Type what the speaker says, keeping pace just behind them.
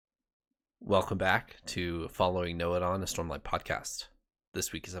Welcome back to Following Noah on a Stormlight podcast.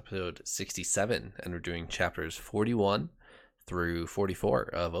 This week is episode 67, and we're doing chapters 41 through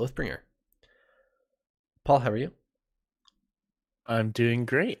 44 of Oathbringer. Paul, how are you? I'm doing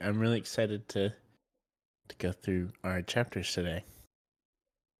great. I'm really excited to go through our chapters today.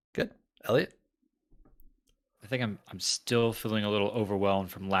 Good. Elliot? I think I'm still feeling a little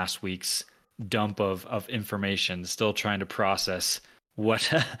overwhelmed from last week's dump of information. Still trying to process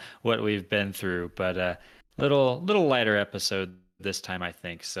what what we've been through, but little lighter episode this time, I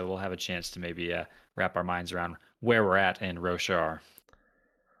think. So we'll have a chance to maybe wrap our minds around where we're at in Roshar.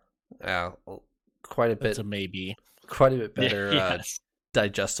 Quite a bit. That's a maybe. Quite a bit better Yes.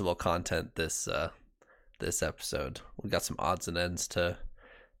 digestible content this episode. We got some odds and ends to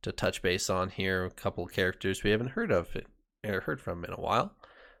touch base on here. A couple of characters we haven't heard from in a while.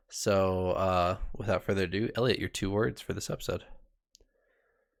 So without further ado, Elliot, your 2 words for this episode.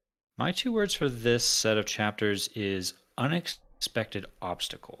 My 2 words for this set of chapters is unexpected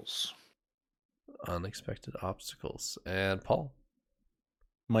obstacles. Unexpected obstacles. And Paul?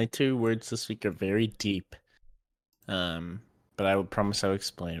 My 2 words this week are very deep. But I would promise I'll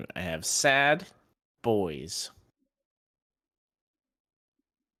explain. I have sad boys.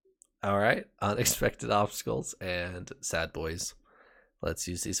 All right. Unexpected obstacles and sad boys. Let's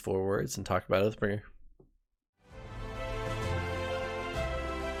use these 4 words and talk about Oathbringer.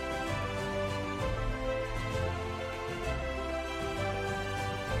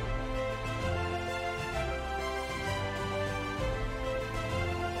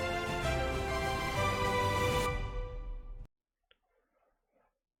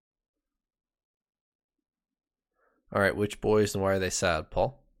 All right, which boys and why are they sad,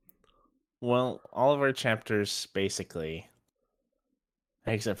 Paul? Well, all of our chapters, basically,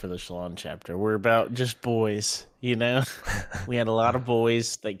 except for the Shalon chapter, were about just boys, you know? We had a lot of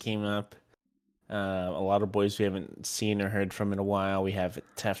boys that came up. A lot of boys we haven't seen or heard from in a while. We have a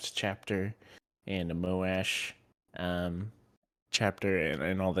Teft chapter and a Moash chapter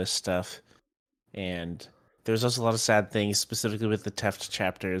and all this stuff. And there's also a lot of sad things, specifically with the Teft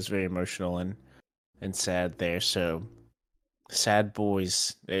chapter is very emotional and sad there. So sad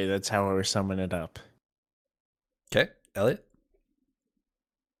boys, that's how we're summing it up. Okay, Elliot?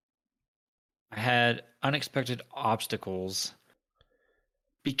 I had unexpected obstacles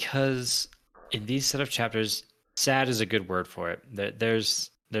because in these set of chapters, sad is a good word for it. There's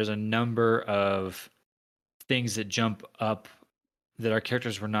a number of things that jump up that our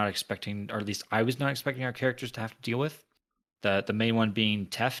characters were not expecting, or at least I was not expecting our characters to have to deal with. The main one being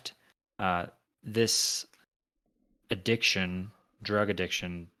Teft. This drug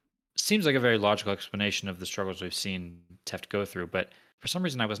addiction, seems like a very logical explanation of the struggles we've seen Teft go through, but for some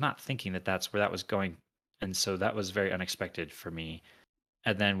reason I was not thinking that that's where that was going, and so that was very unexpected for me.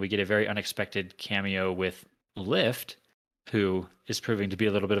 And then we get a very unexpected cameo with Lift, who is proving to be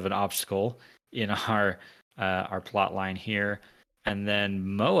a little bit of an obstacle in our plot line here. And then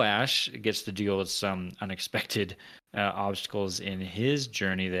Moash gets to deal with some unexpected obstacles in his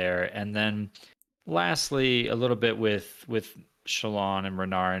journey there. And then lastly, a little bit with Shalon and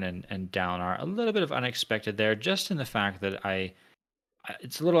Renarin and Dalinar, a little bit of unexpected there, just in the fact that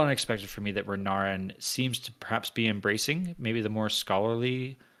it's a little unexpected for me that Renarin seems to perhaps be embracing maybe the more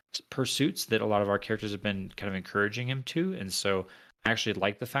scholarly pursuits that a lot of our characters have been kind of encouraging him to. And so I actually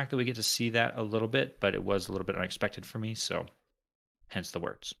like the fact that we get to see that a little bit, but it was a little bit unexpected for me. So hence the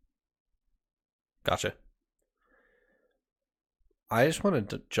words. Gotcha. I just wanted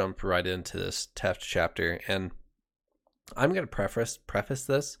to jump right into this Teft chapter, and I'm going to preface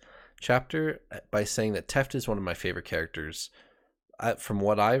this chapter by saying that Teft is one of my favorite characters. From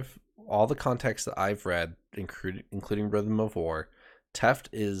all the context that I've read, including Rhythm of War, Teft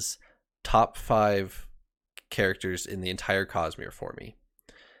is top 5 characters in the entire Cosmere for me.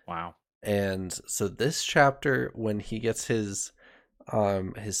 Wow. And so this chapter, when he gets his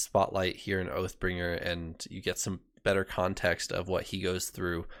spotlight here in Oathbringer, and you get some better context of what he goes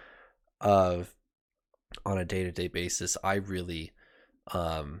through on a day-to-day basis, I really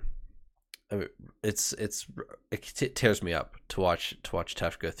it tears me up to watch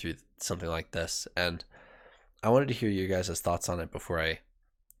Teft go through something like this, and I wanted to hear your guys' thoughts on it before I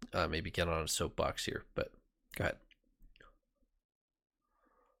maybe get on a soapbox here, but go ahead.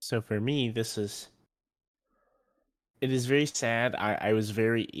 So for me, it is very sad. I was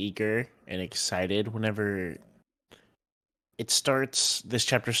very eager and excited whenever this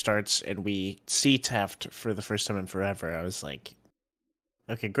chapter starts and we see Teft for the first time in forever. I was like,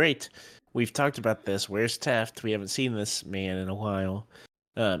 okay, great. We've talked about this. Where's Teft? We haven't seen this man in a while.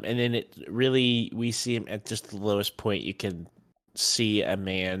 And then we see him at just the lowest point you can see a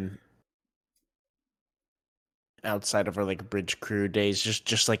man outside of our like bridge crew days,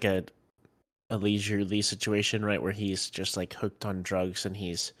 just like a leisurely situation, right, where he's just like hooked on drugs and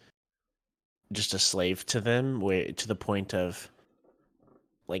he's just a slave to them, where to the point of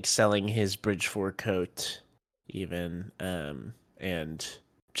like selling his Bridge 4 coat even, and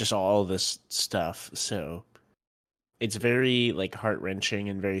just all this stuff. So it's very like heart-wrenching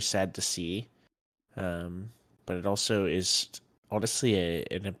and very sad to see, but it also is honestly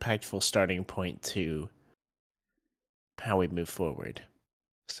an impactful starting point to how we move forward.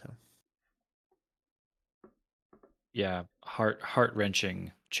 So Yeah,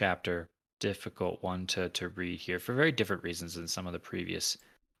 heart-wrenching chapter, difficult one to read here for very different reasons than some of the previous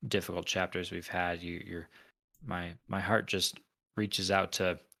difficult chapters we've had. My heart just reaches out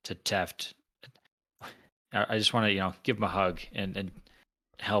to Teft. I just want to give him a hug and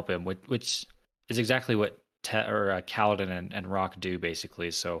help him, which is exactly what Kaladin and Rock do basically.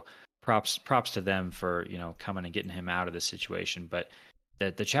 So props to them for coming and getting him out of this situation. But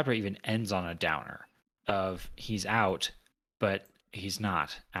the chapter even ends on a downer of he's out, but he's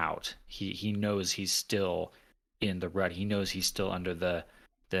not out. He knows he's still in the rut. He knows he's still under the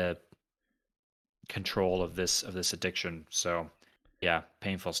control of this addiction. So yeah,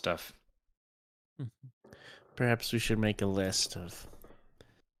 painful stuff. perhaps we should make a list of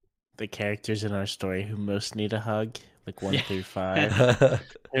the characters in our story who most need a hug, like 1 through 5.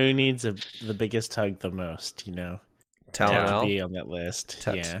 Who needs the biggest hug the most? Have to Talonel. be on that list.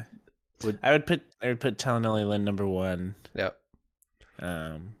 Teft. Yeah, I would put Talonelli Lynn number 1. Yep.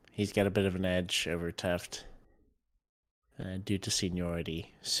 He's got a bit of an edge over Teft due to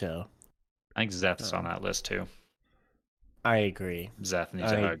seniority. So I think Zeth's on that list too. I agree. Zeth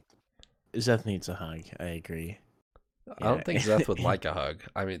needs a hug. Zeth needs a hug. I agree. I don't think Zeth would like a hug.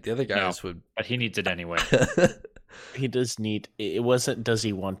 I mean, the other guys would, but he needs it anyway. He does need. It wasn't. Does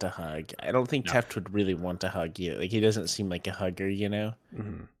he want a hug? I don't think No. Teft would really want a hug. Like he doesn't seem like a hugger.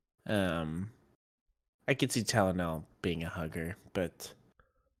 Mhm. I could see Talonel being a hugger, but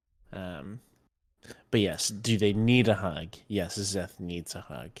yes. Do they need a hug? Yes, Zeth needs a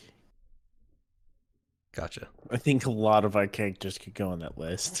hug. Gotcha. I think a lot of our characters could go on that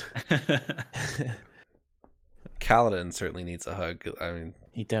list. Kaladin certainly needs a hug. I mean,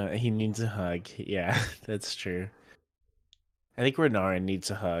 He needs a hug. Yeah, that's true. I think Renarin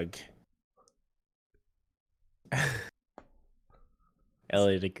needs a hug.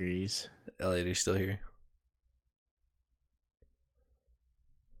 Elliot agrees. Elliot, are you still here?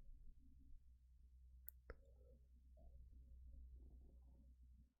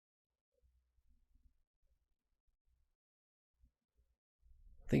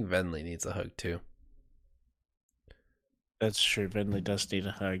 I think Venli needs a hug too. That's true. Venli does need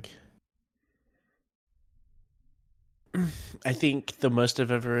a hug. I think the most I've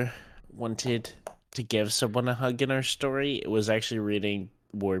ever wanted to give someone a hug in our story was actually reading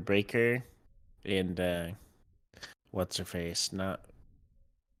Warbreaker and what's her face? Not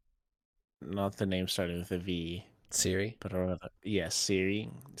the name starting with a V. Ciri? But yes, Ciri.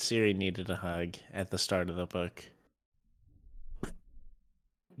 Ciri needed a hug at the start of the book.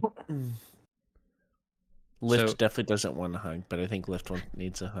 Lift definitely doesn't want a hug, but I think Lift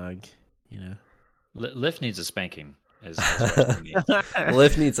needs a hug. Lift needs a spanking. Is what he needs.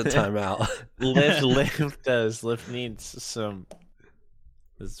 Lift needs a timeout. Lift does. Lift needs some.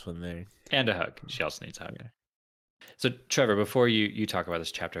 This one there. And a hug. She also needs a hug. So Trevor, before you talk about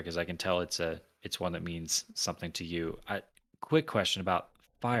this chapter, because I can tell it's one that means something to you. Quick question about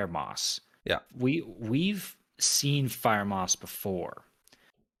Fire Moss. Yeah. We've seen Fire Moss before,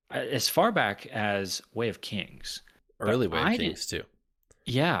 as far back as Way of Kings. Early Way of Kings too.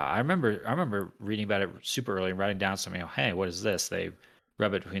 Yeah, I remember reading about it super early and writing down something. Hey, what is this? They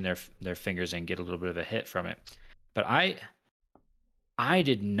rub it between their fingers and get a little bit of a hit from it. But I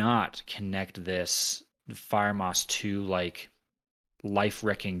did not connect this Fire Moss to like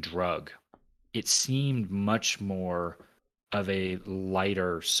life-wrecking drug. It seemed much more of a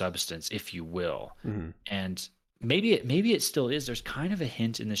lighter substance, if you will. Mm-hmm. And maybe it still is. There's kind of a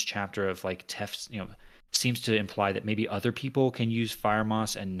hint in this chapter of like Teft's, seems to imply that maybe other people can use Fire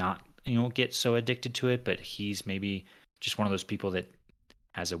Moss and not, get so addicted to it, but he's maybe just one of those people that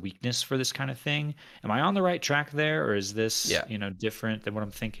has a weakness for this kind of thing. Am I on the right track there, or is this, different than what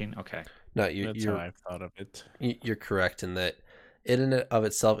I'm thinking? Okay. No, that's how I've thought of it. You're correct in that it in and of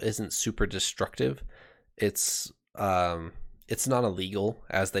itself isn't super destructive. It's not illegal,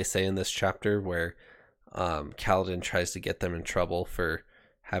 as they say in this chapter, where Kaladin tries to get them in trouble for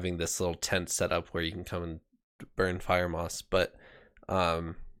having this little tent set up where you can come and burn Fire Moss, but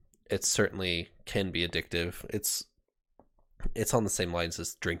it certainly can be addictive. It's on the same lines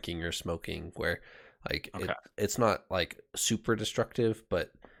as drinking or smoking, where Like Okay. it's not like super destructive,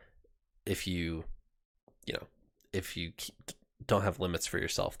 but if you if you don't have limits for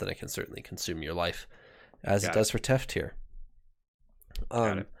yourself, then it can certainly consume your life, as it does for Teft here.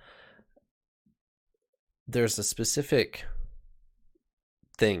 Got it. There's a specific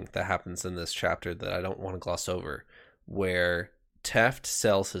thing that happens in this chapter that I don't want to gloss over, where Teft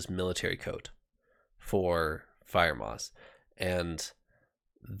sells his military coat for Fire Moss, and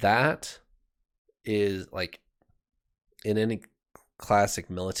that is like, in any classic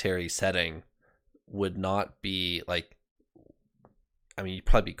military setting, would not be like, I mean, you'd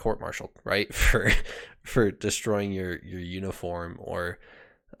probably be court-martialed, right, for destroying your uniform, or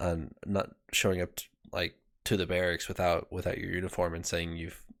not showing up to the barracks without your uniform and saying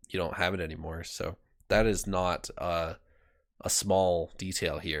you don't have it anymore. So that is not a small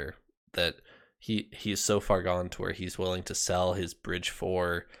detail here, that he's so far gone to where he's willing to sell his Bridge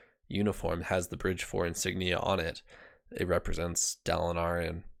 4 uniform, has the Bridge 4 insignia on it. It represents Dalinar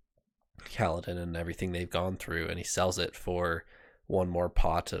and Kaladin and everything they've gone through, and he sells it for one more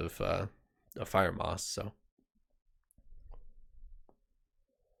pot of Fire Moss. So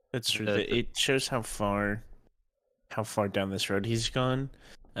That's true. It shows how far down this road he's gone.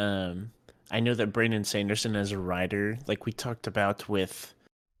 I know that Brandon Sanderson, as a writer, like we talked about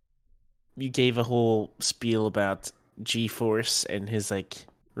you gave a whole spiel about G-Force and his like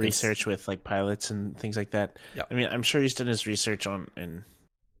research with like pilots and things like that. Yeah. I mean, I'm sure he's done his research on, and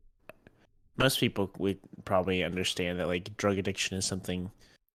most people would probably understand that like drug addiction is something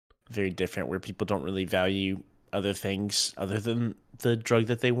very different, where people don't really value other things other than the drug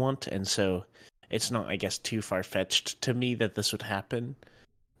that they want, and so it's not, I guess, too far-fetched to me that this would happen.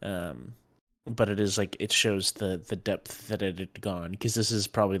 But it is like, it shows the depth that it had gone, because this is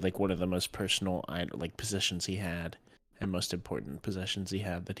probably like one of the most personal like possessions he had, and most important possessions he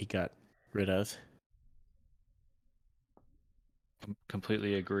had that he got rid of.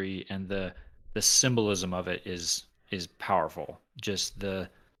 Completely agree, and the symbolism of it is powerful. Just the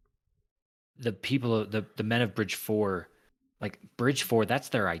people, the men of Bridge 4, like Bridge 4, that's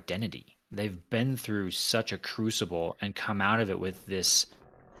their identity. They've been through such a crucible and come out of it with this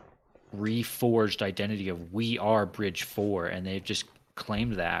reforged identity of, we are Bridge 4, and they've just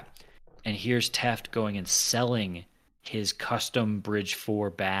claimed that. And here's Teft going and selling his custom Bridge 4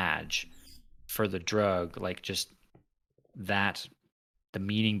 badge for the drug. Like, just that, the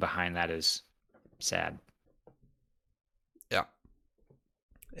meaning behind that is sad. Yeah.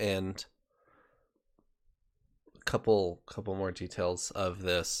 And a couple more details of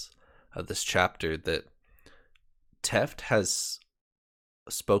this chapter, that Teft has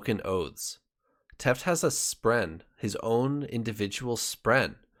spoken oaths. Teft has a spren, his own individual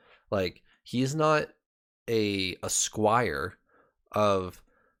spren. Like, he's not a squire of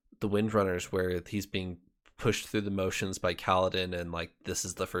the Windrunners, where he's being pushed through the motions by Kaladin, and like, this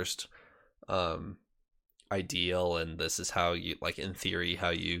is the first ideal, and this is how you, like, in theory, how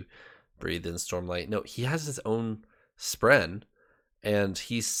you breathe in Stormlight. No, he has his own spren, and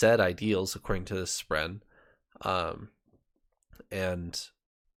he said ideals according to this spren. And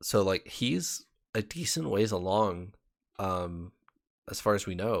so like, he's a decent ways along, as far as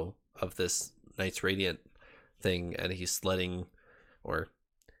we know, of this Knights Radiant thing, and he's letting, or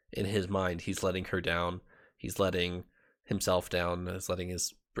in his mind, he's letting her down, he's letting himself down, he's letting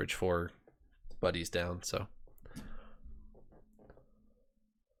his Bridge 4 buddies down. So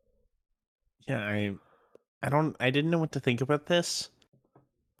yeah, I didn't know what to think about this.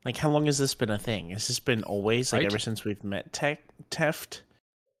 Like, how long has this been a thing? Has this been always, like, Right. ever since we've met Teft?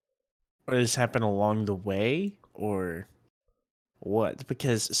 Or does this happen along the way? Or what?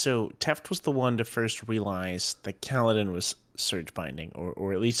 Because, so, Teft was the one to first realize that Kaladin was surge binding,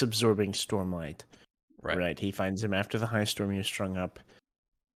 or at least absorbing Stormlight. Right. He finds him after the High Storm he was strung up.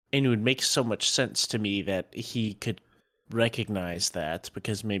 And it would make so much sense to me that he could recognize that,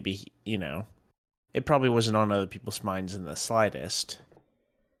 because maybe, it probably wasn't on other people's minds in the slightest.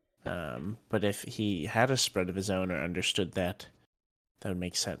 But if he had a spread of his own, or understood that would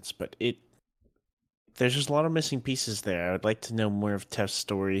make sense. But there's just a lot of missing pieces there. I would like to know more of Teft's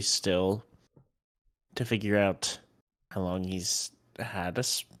story still, to figure out how long he's had a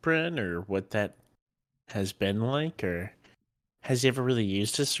sprint, or what that has been like, or has he ever really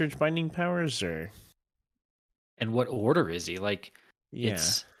used his surge binding powers, or And what order is he? Like, yeah.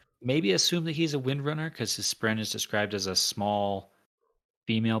 it's maybe assume that he's a Windrunner, because his spren is described as a small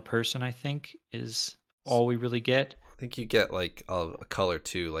female person, I think, is all we really get. I think you get like a color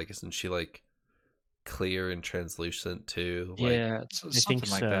too. Like, isn't she like clear and translucent too? Like, Yeah, it's I something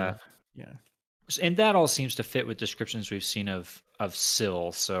think like so. that. Yeah. And that all seems to fit with descriptions we've seen of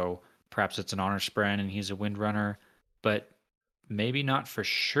Syl. So perhaps it's an honor spren and he's a windrunner, but maybe not for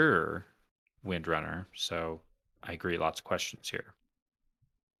sure windrunner. So I agree, lots of questions here.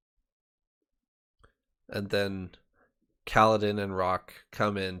 And then Kaladin and Rock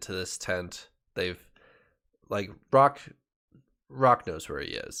come into this tent. They've Rock knows where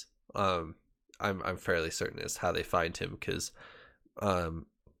he is. I'm fairly certain is how they find him, because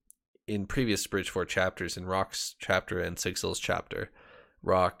in previous Bridge4 chapters, in Rock's chapter and Sigzil's chapter,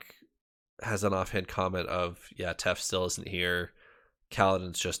 Rock has an offhand comment of, yeah, Teft still isn't here.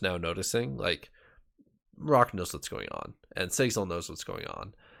 Kaladin's just now noticing. Like, Rock knows what's going on, and Sigzil knows what's going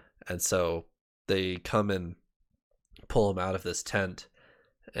on. And so they come and pull him out of this tent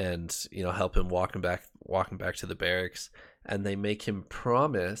and, help him walking back to the barracks. And they make him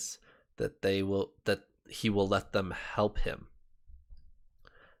promise that he will let them help him.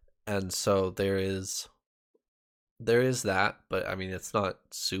 And so there is that, but I mean, it's not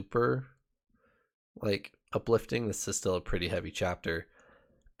super uplifting. This is still a pretty heavy chapter.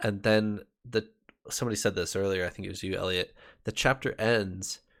 And then somebody said this earlier, I think it was you, Elliot. The chapter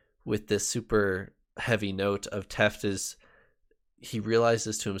ends with this super heavy note of Teft he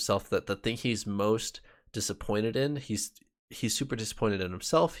realizes to himself that the thing he's most disappointed in, he's super disappointed in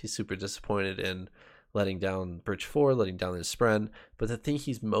himself. He's super disappointed in letting down Bridge4, letting down his spren. But the thing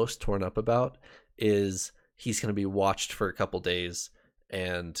he's most torn up about is he's going to be watched for a couple days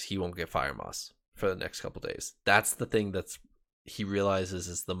and he won't get Fire Moss for the next couple days. That's the thing he realizes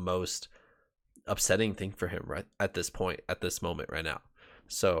is the most upsetting thing for him right at this moment right now.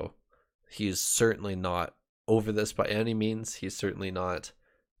 So he's certainly not over this by any means. He's certainly not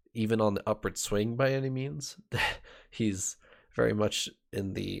even on the upward swing by any means. He's very much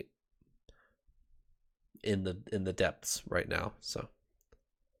in the depths right now. So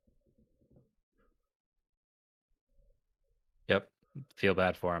yep, feel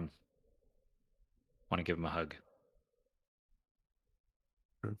bad for him. Want to give him a hug.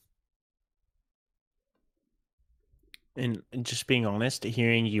 And just being honest,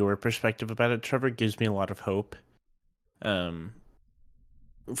 hearing your perspective about it, Trevor, gives me a lot of hope. For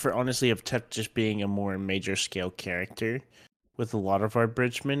honestly, of Teft just being a more major scale character with a lot of our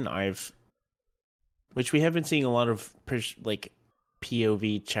bridgemen, which we have been seeing a lot of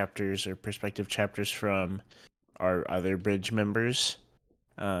POV chapters or perspective chapters from our other bridge members.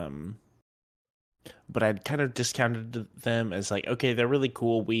 But I'd kind of discounted them as okay, they're really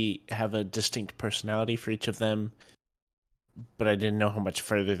cool. We have a distinct personality for each of them, but I didn't know how much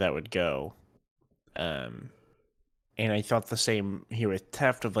further that would go. And I thought the same here with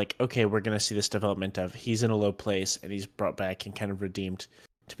Teft of okay, we're going to see this development of he's in a low place and he's brought back and kind of redeemed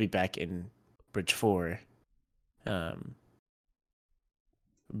to be back in Bridge4. But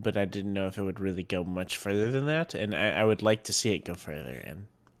I didn't know if it would really go much further than that, and I would like to see it go further. And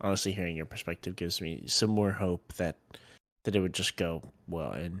honestly, hearing your perspective gives me some more hope that it would just go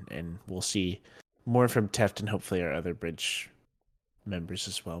well, and we'll see more from Teft and hopefully our other bridge members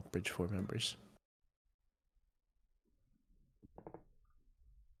as well, Bridge4 members.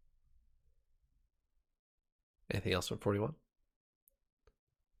 Anything else from 41?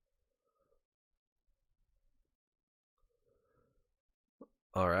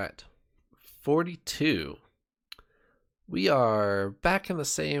 All right. 42. We are back in the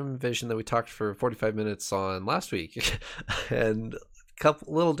same vision that we talked for 45 minutes on last week. And a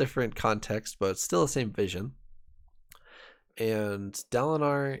couple little different context, but still the same vision. And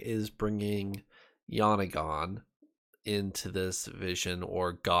Dalinar is bringing Yanagon into this vision,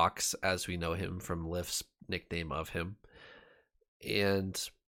 or Gox as we know him from Lift's nickname of him. And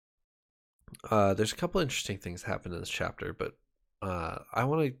there's a couple interesting things happen in this chapter, but I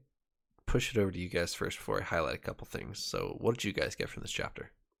want to push it over to you guys first before I highlight a couple things. So what did you guys get from this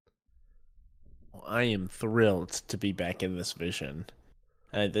chapter? Well, I am thrilled to be back in this vision.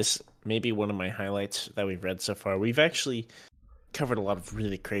 This may be one of my highlights that we've read so far. We've actually covered a lot of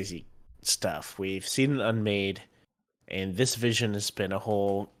really crazy stuff. We've seen it Unmade, and this vision has been a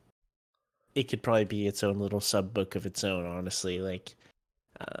whole... It could probably be its own little sub-book of its own, honestly.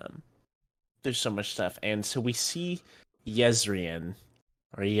 There's so much stuff. And so we see Jezrien,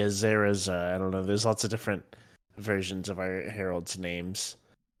 or Yezeraza, I don't know, there's lots of different versions of our herald's names.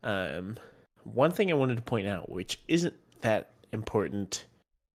 One thing I wanted to point out, which isn't that important,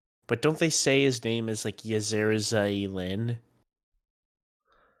 but don't they say his name is Yezeraza Elin?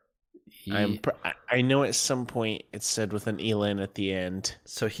 I know at some point it's said with an Elin at the end.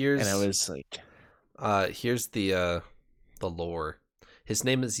 So here's... And I was like... here's the lore. His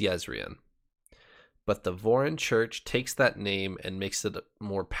name is Jezrien. But the Vorin Church takes that name and makes it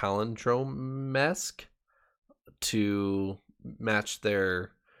more palindrome-esque to match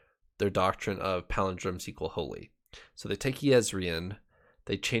their their doctrine of palindromes equal holy. So they take Jezrien,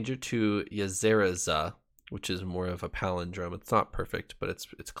 they change it to Yezerazah, which is more of a palindrome. It's not perfect, but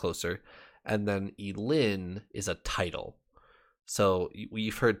it's closer. And then Elin is a title. So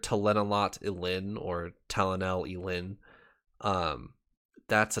you've heard Talenelot Elin or Talenel Elin.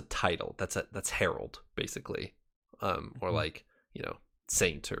 That's a title. That's herald, basically. Or like,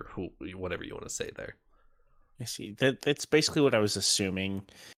 saint or whatever you want to say there. I see. That's basically what I was assuming.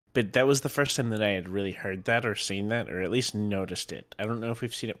 But that was the first time that I had really heard that or seen that, or at least noticed it. I don't know if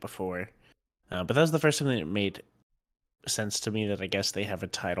we've seen it before. But that was the first time that it made sense to me that I guess they have a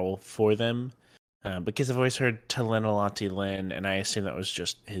title for them. Because I've always heard Talenelot Elin, and I assume that was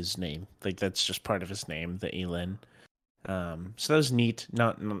just his name. Like, that's just part of his name, the Elin. So that was neat.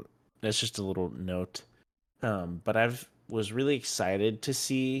 That's just a little note. But I was really excited to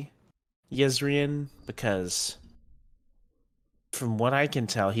see Jezrien because, from what I can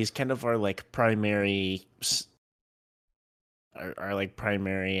tell, he's kind of our like primary,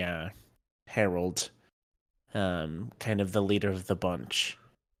 herald, kind of the leader of the bunch,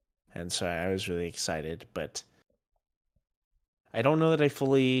 and so I was really excited. But I don't know that I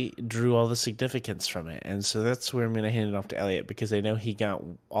fully drew all the significance from it, and so that's where I'm going to hand it off to Elliot because I know he got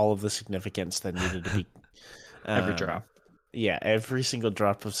all of the significance that needed to be. Every drop. Yeah, every single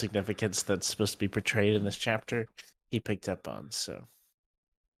drop of significance that's supposed to be portrayed in this chapter, he picked up on. So,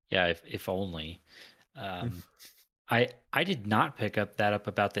 Yeah, if only. I did not pick up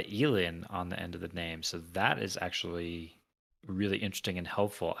about the Elin on the end of the name, so that is actually really interesting and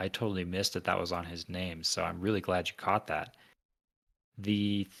helpful. I totally missed that was on his name, so I'm really glad you caught that.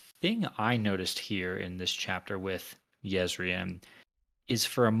 The thing I noticed here in this chapter with Jezrien is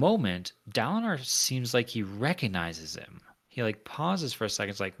for a moment, Dalinar seems like he recognizes him. He like pauses for a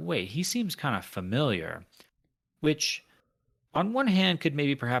second. It's like, wait, he seems kind of familiar, which on one hand could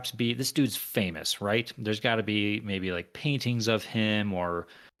maybe perhaps be this dude's famous, right? There's got to be maybe like paintings of him or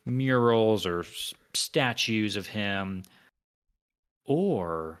murals or statues of him.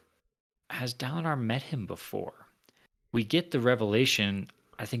 Or has Dalinar met him before? We get the revelation,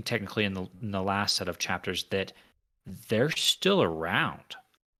 I think technically in the last set of chapters, that they're still around.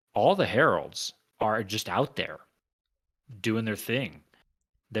 All the heralds are just out there doing their thing.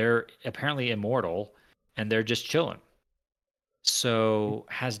 They're apparently immortal and they're just chilling. So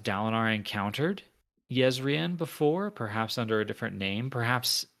has Dalinar encountered Jezrien before, perhaps under a different name,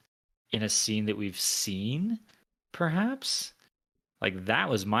 perhaps in a scene that we've seen, perhaps? Like, that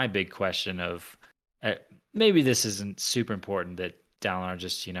was my big question of maybe this isn't super important that Dalinar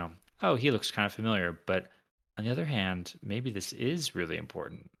just, oh, he looks kind of familiar. But on the other hand, maybe this is really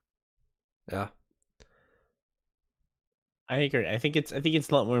important. Yeah. I agree. I think it's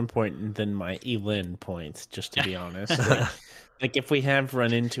a lot more important than my Elin point, just to be honest. Like if we have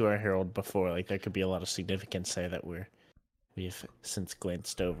run into our herald before, like there could be a lot of significance there that we've since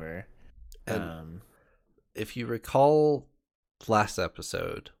glanced over. And if you recall last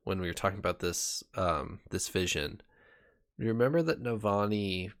episode when we were talking about this this vision, you remember that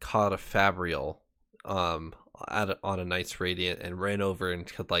Navani caught a Fabrial on a Knight's Radiant and ran over and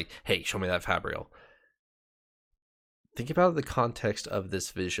said like, "Hey, show me that Fabrial." Think about the context of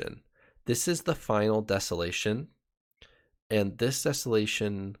this vision. This is the final desolation, and this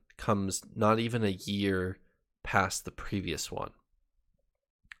desolation comes not even a year past the previous one.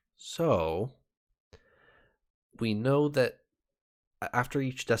 So we know that after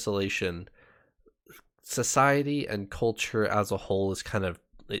each desolation, society and culture as a whole is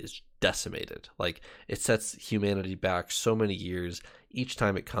decimated. Like, it sets humanity back so many years each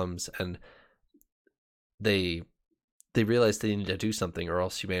time it comes, and they realized they needed to do something, or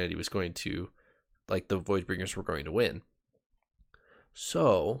else humanity was going to, like, the Voidbringers were going to win.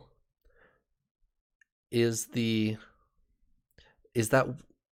 So is that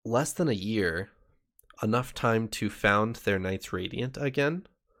less than a year enough time to found their Knights Radiant again?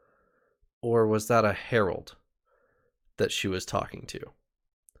 Or was that a herald that she was talking to?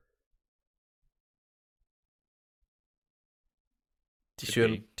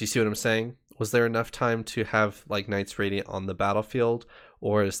 Do you see what I'm saying? Was there enough time to have like Knights Radiant on the battlefield?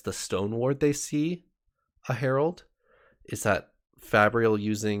 Or is the Stone Ward they see a herald? Is that Fabrial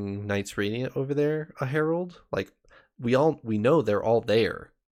using Knights Radiant over there a herald? Like, we know they're all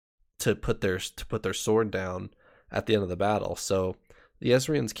there to put their sword down at the end of the battle. So the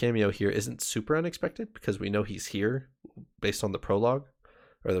Jezrien's cameo here isn't super unexpected because we know he's here based on the prologue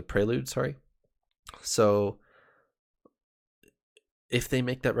or the prelude, sorry. So if they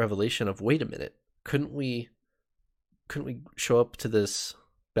make that revelation of, wait a minute, couldn't we show up to this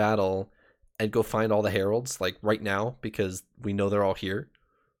battle and go find all the heralds like right now because we know they're all here?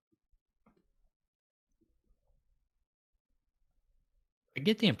 I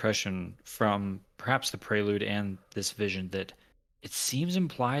get the impression from perhaps the prelude and this vision that it seems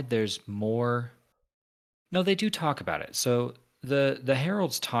implied there's more. No, they do talk about it. So the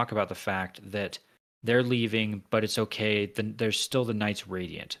heralds talk about the fact that they're leaving, but it's okay. There's still the Knights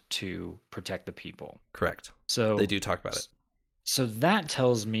Radiant to protect the people. Correct. So They do talk about it. So that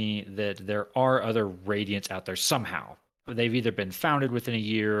tells me that there are other Radiants out there somehow. They've either been founded within a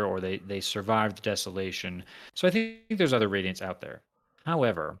year or they survived the desolation. So I think there's other Radiants out there.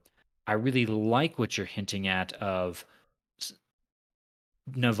 However, I really like what you're hinting at of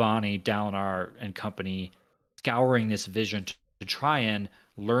Navani, Dalinar, and company scouring this vision to try and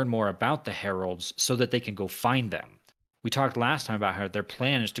learn more about the heralds so that they can go find them. We talked last time about how their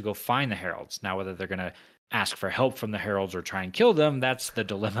plan is to go find the heralds. Now, whether they're going to ask for help from the heralds or try and kill them, that's the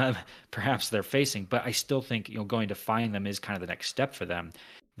dilemma perhaps they're facing. But I still think going to find them is kind of the next step for them.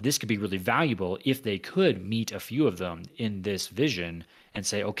 This could be really valuable if they could meet a few of them in this vision and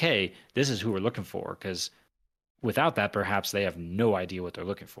say, okay, this is who we're looking for, because without that, perhaps they have no idea what they're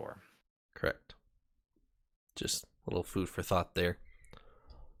looking for. Correct. Just a little food for thought there.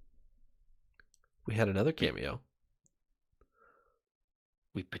 We had another cameo.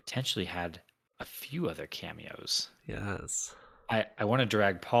 We potentially had a few other cameos. Yes. I want to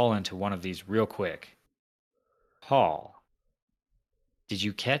drag Paul into one of these real quick. Paul, did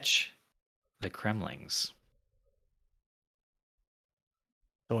you catch the Kremlings?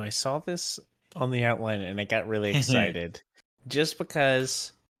 So I saw this on the outline and I got really excited. Just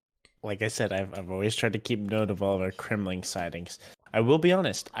because, like I said, I've always tried to keep note of all of our Kremling sightings. I will be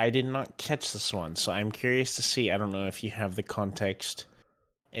honest, I did not catch this one, so I'm curious to see. I don't know if you have the context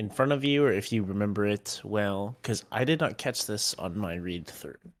in front of you or if you remember it well, because I did not catch this on my read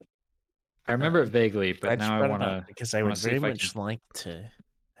through. I remember it vaguely, but I just now I brought it want up to. because I wanna would see very if I much like to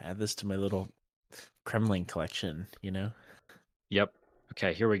add this to my little Kremling collection, you know? Yep.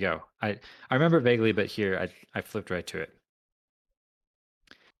 Okay, here we go. I remember it vaguely, but here I flipped right to it.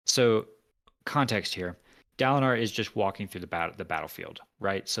 So, context here. Dalinar is just walking through the battlefield,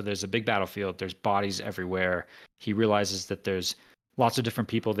 right? So there's a big battlefield. There's bodies everywhere. He realizes that there's lots of different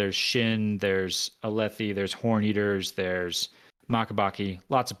people. There's Shin, there's Alethi, there's Horn Eaters, there's Makabaki,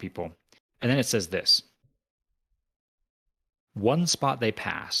 lots of people. And then it says this. One spot they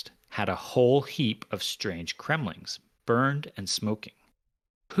passed had a whole heap of strange Kremlings, burned and smoking.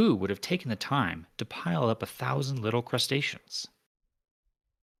 Who would have taken the time to pile up 1,000 little crustaceans?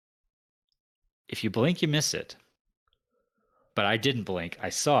 If you blink, you miss it. But I didn't blink. I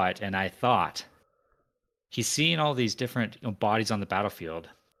saw it, and I thought, he's seeing all these different bodies on the battlefield.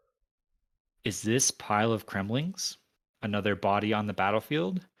 Is this pile of Kremlings another body on the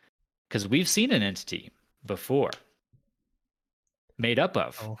battlefield? Because we've seen an entity before made up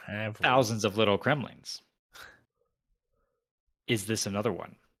of thousands of little Kremlings. Is this another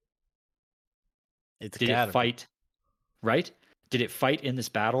one? Did it fight? Right? Did it fight in this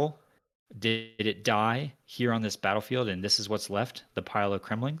battle? Did it die here on this battlefield, and this is what's left, the pile of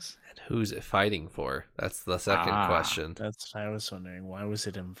Kremlings? And who's it fighting for? That's the second question. That's what I was wondering. Why was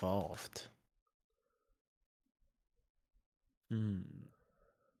it involved?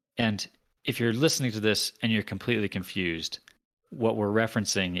 And if you're listening to this and you're completely confused, what we're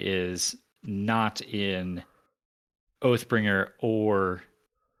referencing is not in Oathbringer or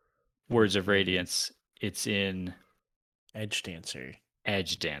Words of Radiance. It's in Edgedancer.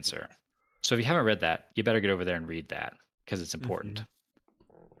 Edgedancer. So if you haven't read that, you better get over there and read that because it's important.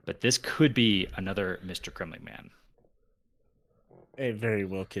 Mm-hmm. But this could be another Mr. Kremling man. It very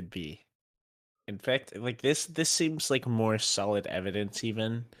well could be. In fact, like this seems like more solid evidence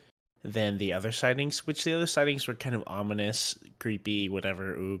even than the other sightings, which the other sightings were kind of ominous, creepy,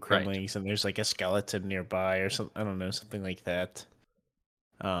 whatever, Kremlings, right. And there's like a skeleton nearby or something, I don't know, something like that.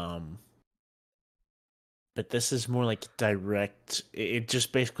 But this is more like direct. It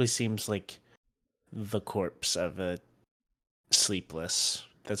just basically seems like the corpse of a sleepless.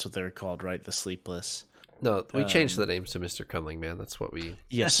 That's what they're called, right? The sleepless. No, we changed the names to Mr. Kremling Man. That's what we.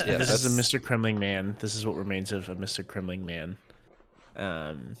 Yes, this is a Mr. Kremling Man. This is what remains of a Mr. Kremling Man.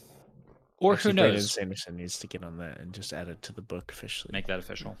 Or who knows? Brandon Sanderson needs to get on that and just add it to the book officially. Make that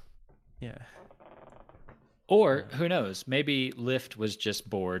official. Yeah. Or who knows? Maybe Lift was just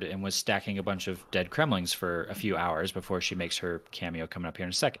bored and was stacking a bunch of dead Kremlings for a few hours before she makes her cameo coming up here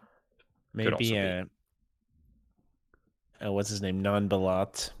in a second. Maybe what's his name?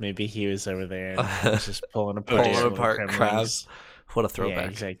 Non-Balat. Maybe he was over there and he was just pulling apart crabs. What a throwback. Yeah,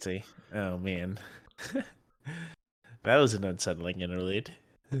 exactly. Oh man. That was an unsettling interlude.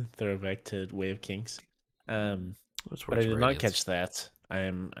 Throwback to Way of Kings. But I did not catch that. I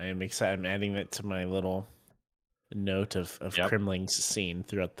am excited. I'm adding that to my little note of Yep. Crimling's scene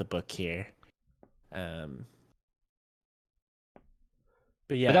throughout the book here. But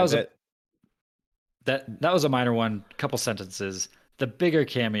yeah, that was a minor one. Couple sentences. The bigger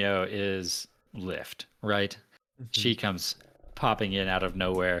cameo is Lift, right? She comes popping in out of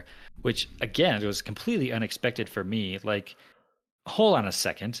nowhere, which again was completely unexpected for me. Like, hold on a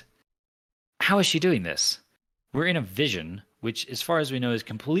second. How is she doing this? We're in a vision, which, as far as we know, is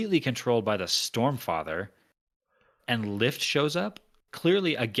completely controlled by the Stormfather, and Lift shows up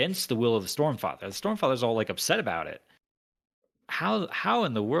clearly against the will of the Stormfather. The Stormfather's all like upset about it. How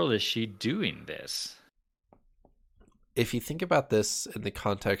in the world is she doing this? If you think about this in the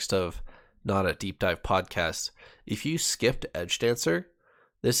context of not a deep dive podcast, if you skipped Edge Dancer,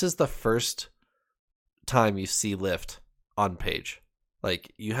 this is the first time you see Lift on page.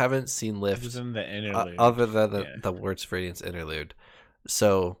 Like, you haven't seen Lift in the interlude. other than the Words of Radiance interlude.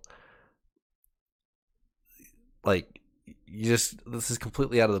 So, like, this is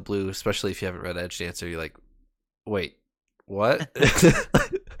completely out of the blue, especially if you haven't read Edge Dancer. You're like, wait, what?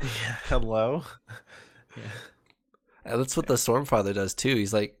 Hello? Yeah. And that's what the Stormfather does too.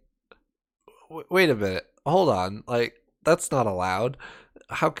 He's like, wait a minute, hold on, like, that's not allowed.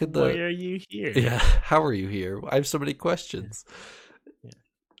 How could Why are you here? Yeah, how are you here? I have so many questions.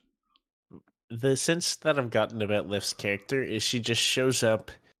 The sense that I've gotten about Lift's character is she just shows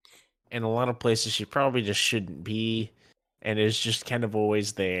up in a lot of places she probably just shouldn't be, and is just kind of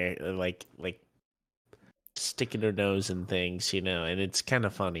always there, like sticking her nose in things, and it's kind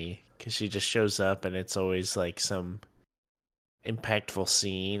of funny because she just shows up and it's always like some impactful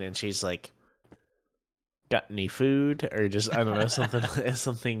scene, and she's like, got any food, or just, I don't know,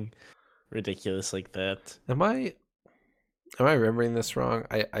 something ridiculous like that. Am I remembering this wrong?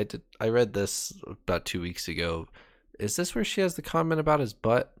 I read this about 2 weeks ago. Is this where she has the comment about his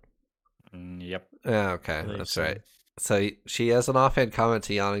butt? Yep. Yeah, okay, that's right. So she has an offhand comment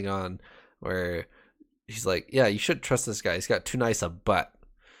to Yanagon where he's like, yeah, you shouldn't trust this guy, he's got too nice a butt.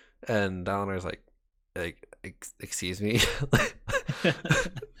 And Dalinor's like excuse me.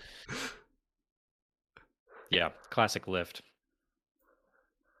 Yeah, classic Lift.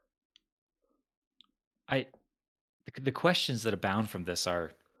 The questions that abound from this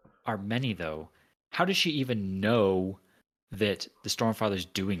are many, though. How does she even know that the Stormfather's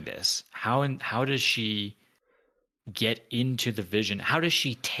doing this? How does she get into the vision? How does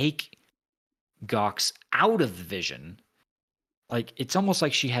she take Gox out of the vision? Like, it's almost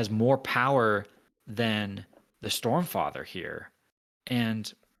like she has more power than the Stormfather here.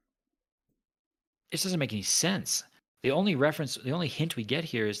 And this doesn't make any sense. The only hint we get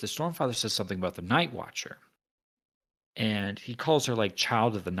here is the Stormfather says something about the Night Watcher. And he calls her like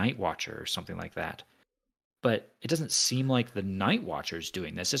Child of the Night Watcher or something like that. But it doesn't seem like the Night Watcher's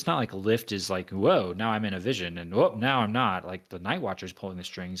doing this. It's not like Lift is like, whoa, now I'm in a vision, and whoa, now I'm not. Like, the Night Watcher's pulling the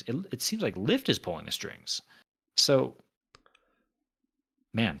strings. It seems like Lift is pulling the strings. So,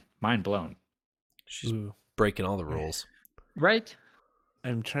 man, mind blown. She's breaking all the rules. Right?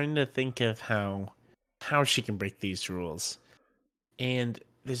 I'm trying to think of how she can break these rules. And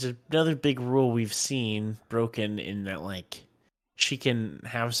there's another big rule we've seen broken in that, like, she can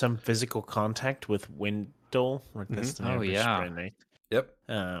have some physical contact with Wendell. That's the name of her sprint, right? Yep.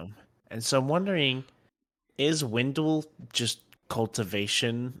 And so I'm wondering, is Wendell just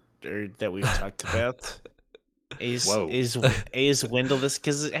cultivation, or that we've talked about? Is Wendell this?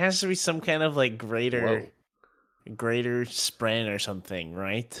 Because it has to be some kind of like greater sprint or something,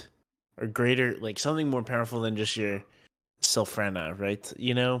 right? Or greater, like something more powerful than just your Sylphrena, right?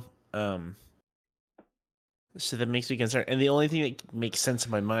 So that makes me concerned. And the only thing that makes sense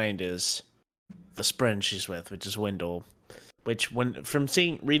in my mind is the sprint she's with, which is Wendell. Which, from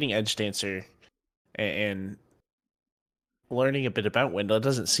reading Edge Dancer and learning a bit about Wendell, it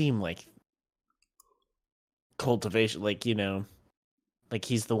doesn't seem like cultivation, like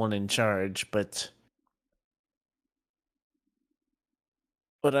he's the one in charge. But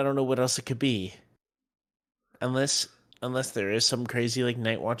I don't know what else it could be, unless there is some crazy like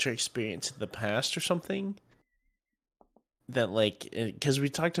Night Watcher experience in the past or something. That, like, because we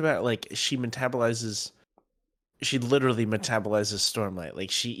talked about, like, she literally metabolizes Stormlight. Like,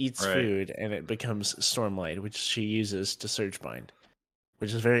 she eats food and it becomes Stormlight, which she uses to Surge Bind,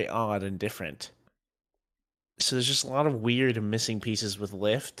 which is very odd and different. So there's just a lot of weird and missing pieces with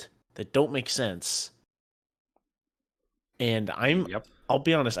Lift that don't make sense. And I'll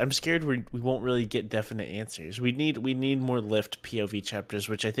be honest, I'm scared we won't really get definite answers. We need more Lift POV chapters,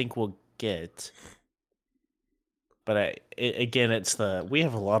 which I think we'll get. But we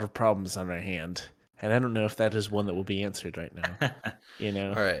have a lot of problems on our hand, and I don't know if that is one that will be answered right now.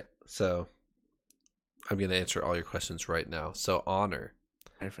 All right, so I'm going to answer all your questions right now. So Honor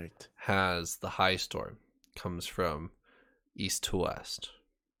Perfect. has the High Storm, comes from east to west,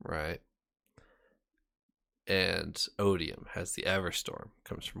 right? And Odium has the Everstorm,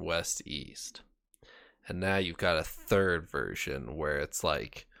 comes from west to east. And now you've got a third version where it's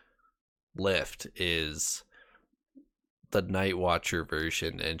like Lift is the Night Watcher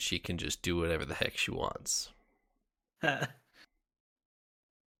version, and she can just do whatever the heck she wants.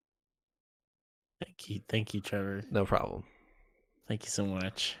 Thank you, Trevor. No problem. Thank you so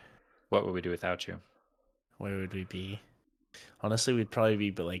much. What would we do without you? Where would we be? Honestly, we'd probably be,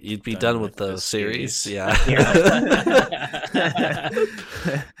 but like You'd be done with the this series. Yeah. Yeah.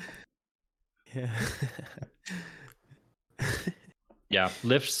 Yeah,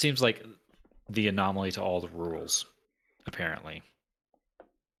 Lift seems like the anomaly to all the rules, apparently.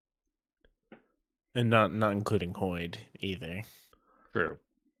 And not including Hoyd either. True.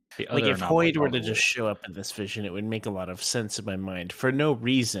 The Like other if anomaly Hoyd to were all to the just show up in this vision, it would make a lot of sense in my mind for no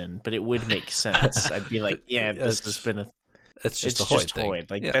reason, but it would make sense. I'd be like, yeah, this has been It's just it's a Hoyd just thing.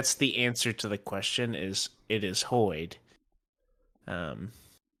 Hoyd. Like Yeah. that's the answer to the question is it is Hoyd.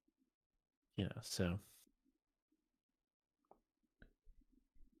 So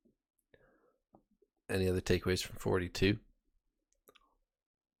Any other takeaways from 42?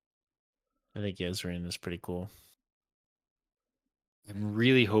 I think Yezrin is pretty cool. I'm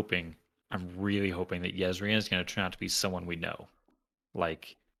really hoping that Yezrien is going to turn out to be someone we know.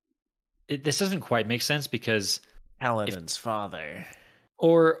 Like, this doesn't quite make sense because, Paladin's father.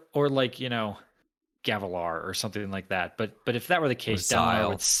 or like Gavilar or something like that. But if that were the case,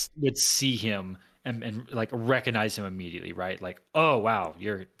 Dalinar would see him and like recognize him immediately, right? Like, oh wow,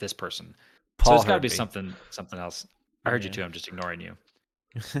 you're this person. So it's got to be something else. I heard you too. I'm just ignoring you.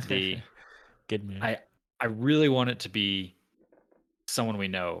 Good man. I really want it to be someone we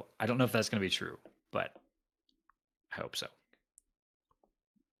know. I don't know if that's going to be true, but I hope so.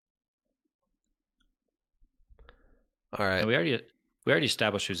 All right. And we already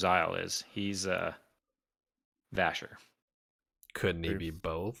established who Zyle is. He's Vasher. Couldn't he be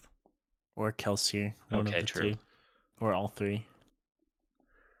both? Or Kelsier. One Okay, of the true. two. Or all three.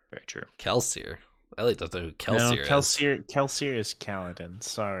 Very true. Kelsier. Ellie doesn't know who Kelsier is. Kelsier is Kaladin.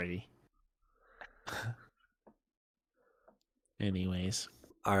 Sorry. Anyways.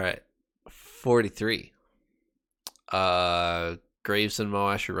 All right. 43. Graves and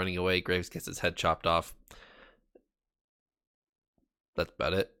Moash are running away. Graves gets his head chopped off. That's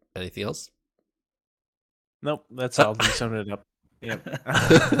about it. Anything else? Nope, that's all. You summed it up. Yep.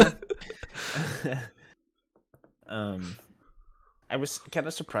 I was kind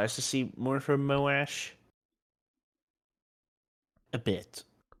of surprised to see more from Moash. A bit.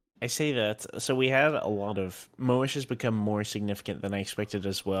 I say that. So we had a lot of... Moash has become more significant than I expected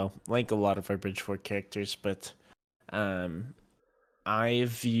as well. Like a lot of our Bridge 4 characters, but... I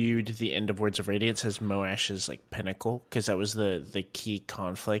viewed the end of Words of Radiance as Moash's like pinnacle, because that was the key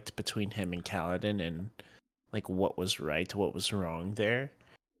conflict between him and Kaladin, and like what was right, what was wrong there.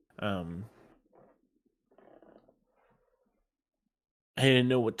 I didn't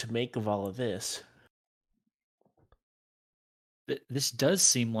know what to make of all of this. This does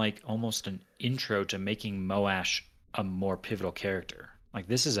seem like almost an intro to making Moash a more pivotal character. Like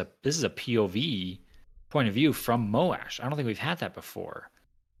this is a POV point of view from Moash. I don't think we've had that before.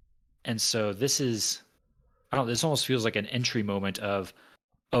 And so this almost feels like an entry moment of,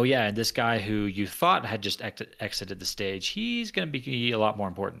 oh yeah, and this guy who you thought had just exited the stage, he's going to be a lot more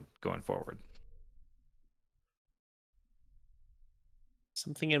important going forward.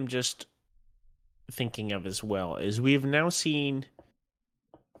 Something I'm just thinking of as well is we've had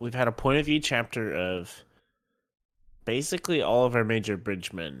a point of view chapter of basically all of our major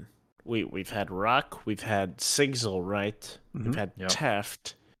bridgemen. We've had Rock, we've had Sigzil, right? Mm-hmm. We've had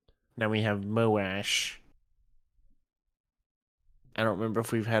Teft. Now we have Moash. I don't remember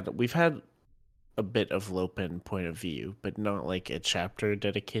if we've had a bit of Lopen point of view, but not like a chapter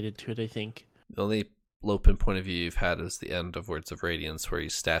dedicated to it, I think. The only Lopen point of view you've had is the end of Words of Radiance, where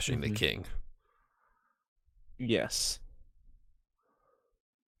he's stashing the king. Yes.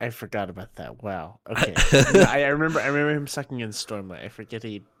 I forgot about that. Wow. Okay. I remember him sucking in Stormlight. I forget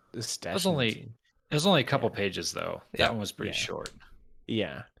he It was only a couple pages though. Yeah. That one was pretty short.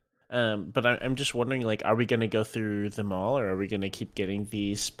 Yeah. But I'm just wondering, like, are we going to go through them all, or are we going to keep getting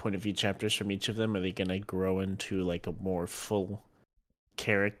these point of view chapters from each of them? Are they going to grow into like a more full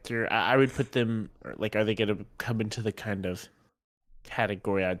character? I would put them, like, are they going to come into the kind of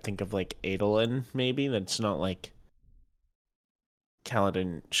category I'd think of like Adolin, maybe? That's not like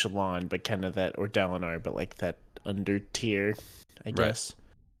Kaladin, Shallan, but kind of that, or Dalinar, but like that under tier, I guess.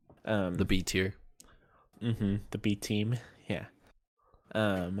 The B tier. The B team. Yeah.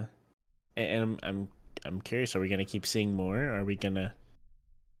 And I'm curious. Are we gonna keep seeing more? Are we gonna?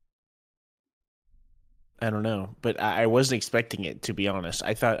 I don't know, but I wasn't expecting it, to be honest.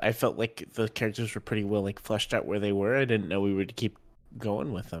 I felt like the characters were pretty well like fleshed out where they were. I didn't know we would keep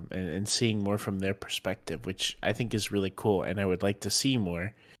going with them and seeing more from their perspective, which I think is really cool, and I would like to see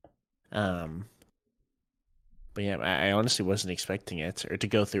more. Um, but yeah, I honestly wasn't expecting it or to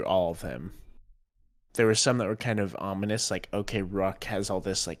go through all of them. There were some that were kind of ominous, like okay, Rock has all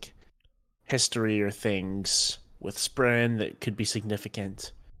this like history or things with Spren that could be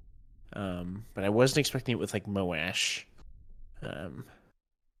significant. But I wasn't expecting it with like Moash. Um,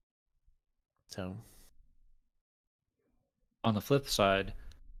 so On the flip side,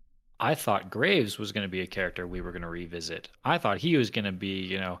 I thought Graves was going to be a character we were going to revisit. I thought he was going to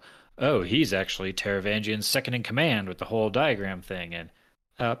be, oh, he's actually Taravangian's second in command with the whole diagram thing. And,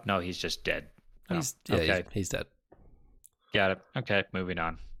 no, he's just dead. He's dead. Got it. Okay, moving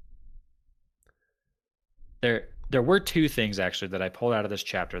on. There were two things actually that I pulled out of this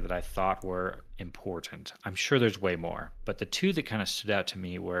chapter that I thought were important. I'm sure there's way more, but the two that kind of stood out to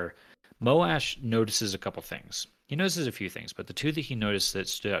me were Moash notices a couple things. He notices a few things, but the two that he noticed that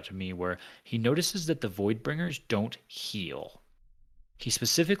stood out to me were he notices that the Voidbringers don't heal. He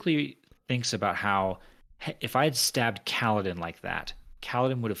specifically thinks about how if I had stabbed Kaladin like that,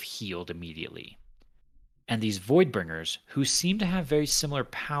 Kaladin would have healed immediately. And these Voidbringers, who seem to have very similar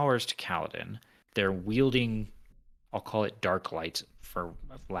powers to Kaladin, they're wielding, I'll call it dark light for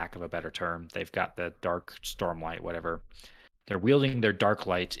lack of a better term. They've got the dark stormlight, whatever. They're wielding their dark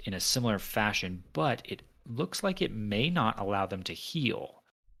light in a similar fashion, but it looks like it may not allow them to heal,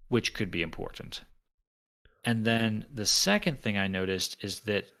 which could be important. And then the second thing I noticed is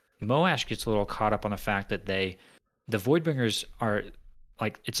that Moash gets a little caught up on the fact that the Voidbringers are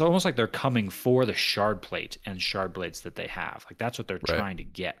like, it's almost like they're coming for the shard plate and shard blades that they have. Like that's what they're trying to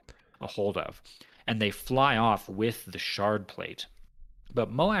get a hold of. And they fly off with the shard plate.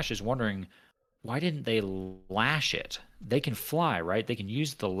 But Moash is wondering, why didn't they lash it? They can fly, right? They can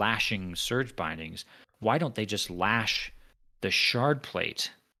use the lashing surge bindings. Why don't they just lash the shard plate?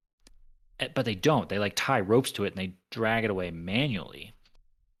 But they don't. They like tie ropes to it and they drag it away manually.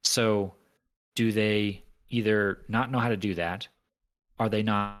 So do they either not know how to do that? Are they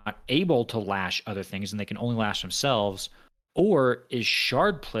not able to lash other things and they can only lash themselves? Or is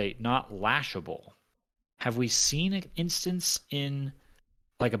shard plate not lashable? Have we seen an instance in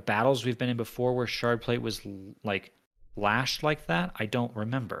like a battles we've been in before where shard plate was like lashed like that? I don't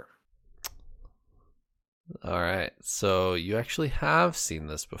remember. All right. So you actually have seen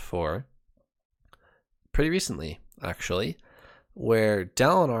this before. Pretty recently, actually, where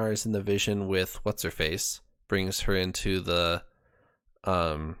Dalinar is in the vision with What's-Her-Face, brings her into the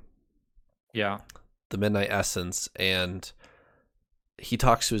the Midnight Essence, and he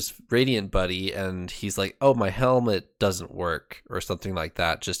talks to his Radiant buddy, and he's like, oh, my helmet doesn't work, or something like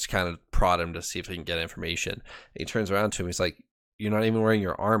that, just to kind of prod him to see if he can get information. And he turns around to him, he's like, you're not even wearing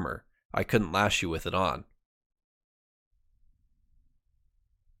your armor. I couldn't lash you with it on.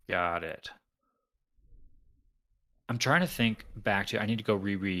 Got it. I'm trying to think back to, I need to go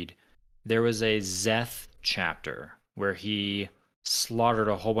reread. There was a Szeth chapter where he slaughtered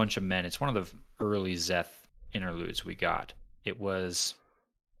a whole bunch of men. It's one of the early Szeth interludes we got. It was,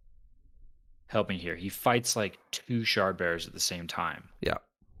 help me here. He fights like 2 shard bearers at the same time. Yeah.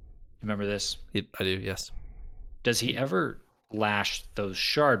 Remember this? I do, yes. Does he ever lash those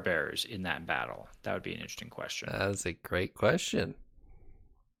shard bearers in that battle? That would be an interesting question. That's a great question.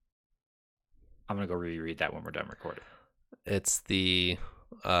 I'm going to go reread that when we're done recording. It's the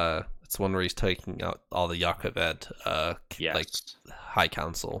it's one where he's taking out all the Yakaved like High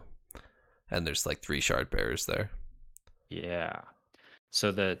Council, and there's like 3 shard bearers there. Yeah.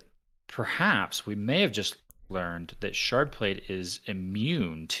 So that perhaps we may have just learned that shard plate is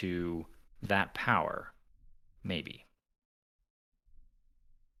immune to that power. Maybe.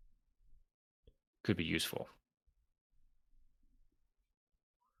 Could be useful.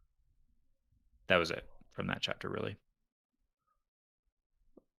 That was it from that chapter, really.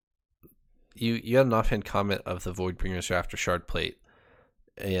 You had an offhand comment of the Voidbringers are after shard plate,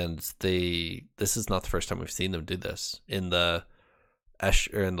 and this is not the first time we've seen them do this. In the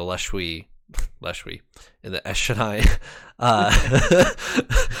in the Eshonai, in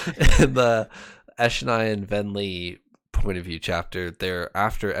the Eshonai and Venli point of view chapter, they're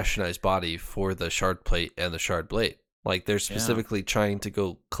after Eshonai's body for the shard plate and the shard blade. Like they're specifically trying to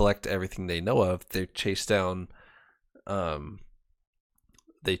go collect everything they know of. They chase down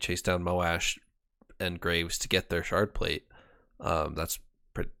Moash and Graves to get their shard plate. That's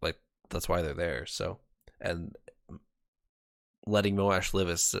why they're there. So, and letting Moash live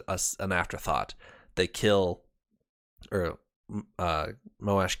is an afterthought. They kill, or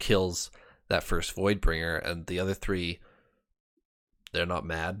Moash kills that first Voidbringer, and the other three, they're not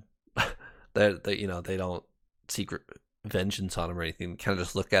mad. they they don't seek vengeance on him or anything. Kind of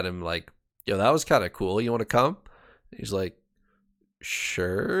just look at him like, yo, that was kind of cool. You want to come? He's like,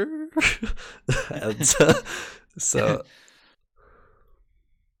 sure. And so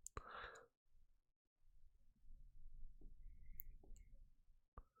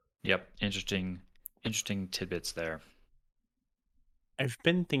Yep, interesting tidbits there. I've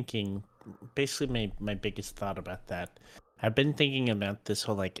been thinking, basically my biggest thought about that, I've been thinking about this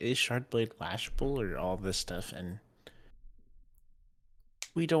whole, like, is Shardblade lashable or all this stuff, and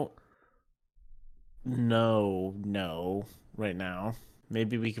we don't know right now.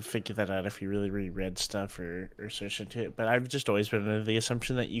 Maybe we could figure that out if you really reread stuff or search into it, but I've just always been under the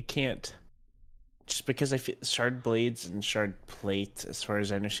assumption that you can't, just because I feel Shard Blades and Shard Plate, as far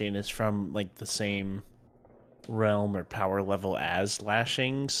as I understand, is from, like, the same realm or power level as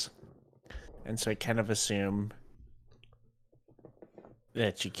Lashings, and so I kind of assume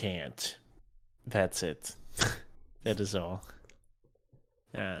that you can't. That's it. That is all.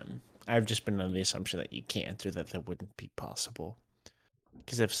 I've just been under the assumption that you can't, or that wouldn't be possible.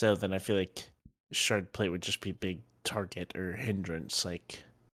 Because if so, then I feel like Shard Plate would just be a big target or hindrance. Like,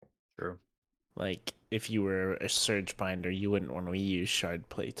 True. Like, if you were a Surge Binder, you wouldn't want to use Shard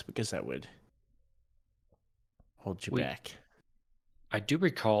Plate because that would hold you back. I do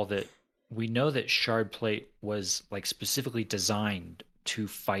recall that we know that Shard Plate was, like, specifically designed to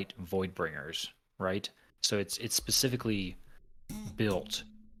fight Voidbringers, right? So it's specifically built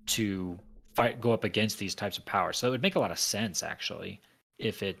to go up against these types of powers. So it would make a lot of sense, actually,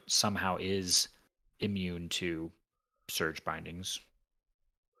 if it somehow is immune to Surge Bindings.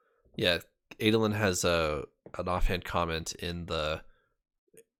 Yeah, Adolin has an offhand comment in the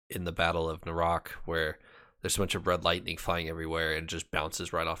Battle of Narok where there's a bunch of red lightning flying everywhere and just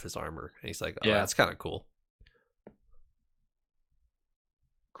bounces right off his armor. And he's like, oh, yeah, that's kind of cool.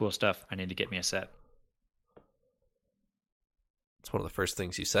 Cool stuff. I need to get me a set. It's one of the first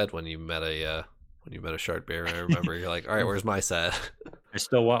things you said when you met a Shard Bear. I remember you're like, all right, where's my set? I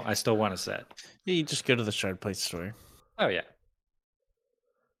still want a set. Yeah, you just go to the Shard Plate store. Oh yeah.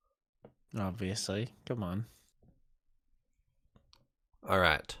 Obviously. Come on. All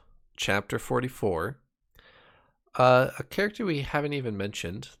right. Chapter 44. A character we haven't even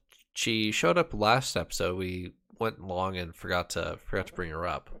mentioned. She showed up last episode. We went long and forgot to bring her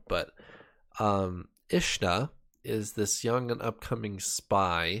up. But Ishna is this young and upcoming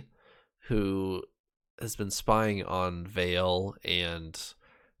spy who has been spying on Vale and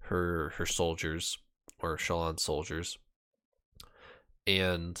her soldiers, or Shallan's soldiers.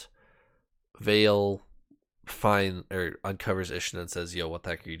 And Vale uncovers Ishna and says, yo, what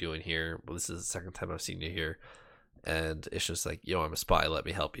the heck are you doing here? Well, this is the second time I've seen you here. And Ishna's like, yo, I'm a spy, let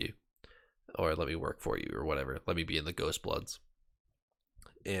me help you. Or let me work for you, or whatever. Let me be in the Ghost Bloods.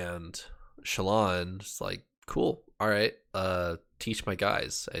 And Shallan's like, cool, all right, teach my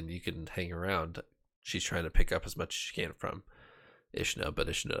guys, and you can hang around. She's trying to pick up as much as she can from Ishna, but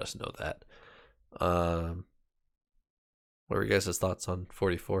Ishna doesn't know that. What were your guys' thoughts on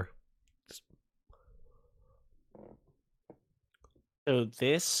 44? So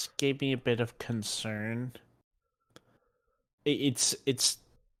this gave me a bit of concern. It's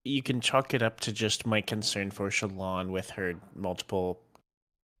you can chalk it up to just my concern for Shallan with her multiple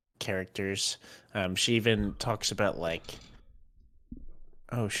characters. She even talks about, like,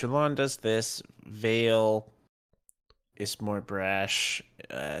 oh, Shallan does this, Vale is more brash,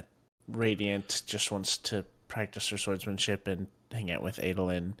 Radiant just wants to practice her swordsmanship and hang out with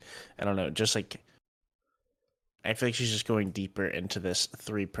Adolin. I don't know, just like, I feel like she's just going deeper into this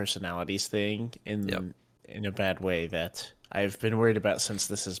three personalities thing in a bad way that I've been worried about since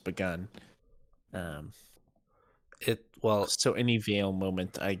this has begun. So any Vale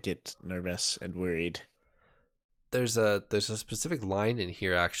moment, I get nervous and worried. There's a specific line in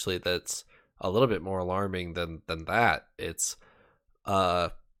here actually that's a little bit more alarming than that. It's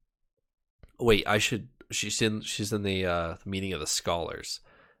she's in the meeting of the scholars,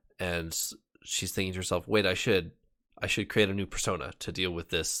 and she's thinking to herself, wait, I should create a new persona to deal with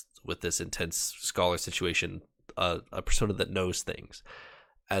this intense scholar situation, a persona that knows things.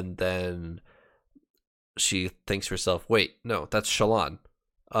 And then she thinks to herself, wait, no, that's Shallan.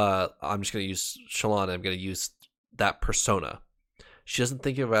 I'm just going to use Shallan. I'm going to use that persona. She doesn't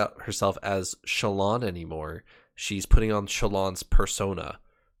think about herself as Shallan anymore. She's putting on Shallan's persona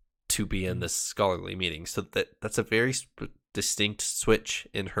to be in this scholarly meeting. So that's a very distinct switch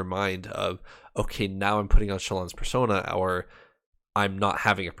in her mind of, okay, now I'm putting on Shallan's persona, or I'm not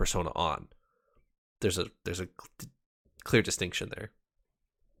having a persona on. There's a clear distinction there.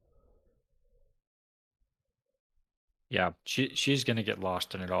 Yeah, she's gonna get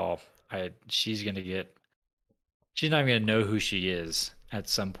lost in it all. She's not even gonna know who she is at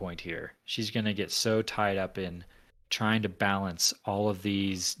some point here. She's gonna get so tied up in trying to balance all of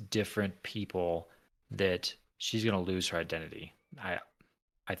these different people that she's gonna lose her identity. I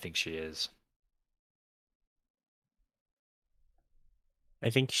think she is. I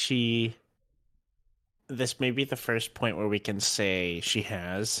think this may be the first point where we can say she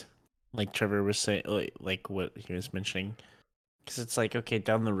has, like Trevor was saying, like what he was mentioning. Because it's like, okay,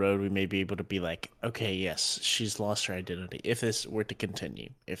 down the road, we may be able to be like, okay, yes, she's lost her identity. If this were to continue,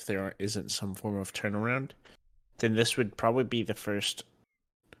 if there isn't some form of turnaround, then this would probably be the first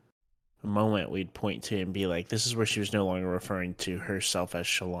moment we'd point to and be like, this is where she was no longer referring to herself as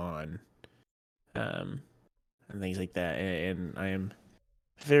Shallan, and things like that. And I am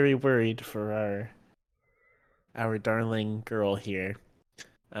very worried for our darling girl here.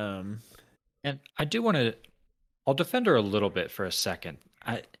 And I do want to. I'll defend her a little bit for a second.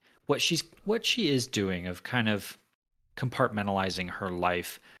 What she is doing of kind of compartmentalizing her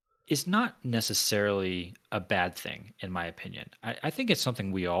life is not necessarily a bad thing, in my opinion. I think it's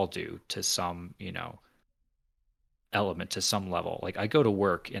something we all do to some, element, to some level. Like I go to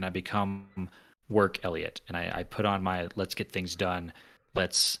work and I become work Elliot, and I put on my let's get things done,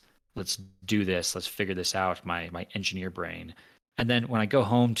 let's do this, let's figure this out, my engineer brain. And then when I go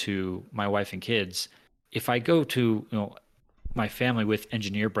home to my wife and kids, if I go to my family with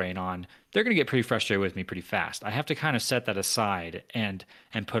engineer brain on, they're going to get pretty frustrated with me pretty fast. I have to kind of set that aside and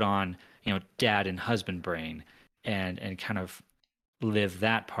put on dad and husband brain and kind of live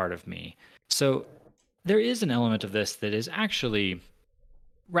that part of me. So there is an element of this that is actually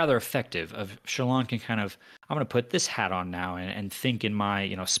rather effective. Of Shallan can kind of, I'm going to put this hat on now and think in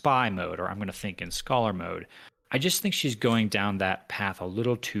my spy mode, or I'm going to think in scholar mode. I just think she's going down that path a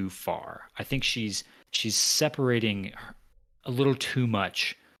little too far. I think she's separating a little too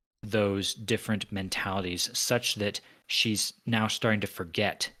much those different mentalities, such that she's now starting to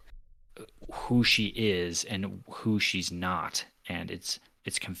forget who she is and who she's not, and it's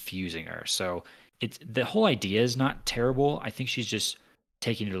confusing her. So the whole idea is not terrible. I think she's just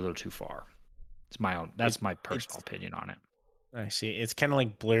taking it a little too far. That's my personal opinion on it. I see. It's kind of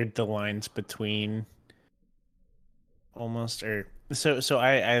like blurred the lines between almost, or so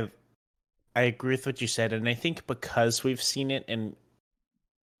I agree with what you said, and I think because we've seen it,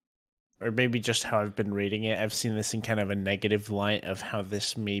 or maybe just how I've been reading it, I've seen this in kind of a negative light of how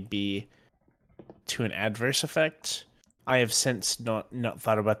this may be to an adverse effect. I have since not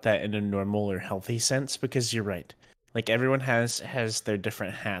thought about that in a normal or healthy sense, because you're right. Like everyone has their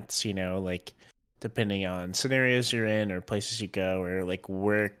different hats, like depending on scenarios you're in or places you go, or like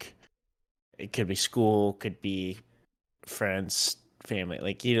work. It could be school, could be friends, family,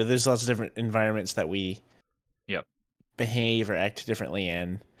 like there's lots of different environments that we behave or act differently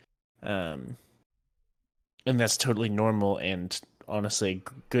in, and that's totally normal and honestly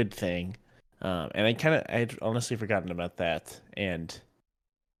a good thing. And I'd honestly forgotten about that, and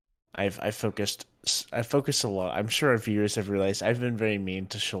I've focused a lot. I'm sure our viewers have realized I've been very mean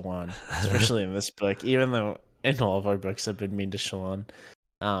to Shallan, especially in this book, even though in all of our books I've been mean to Shallan,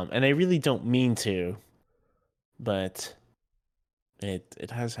 and I really don't mean to, but it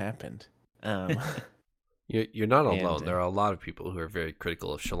has happened. You're not alone. There are a lot of people who are very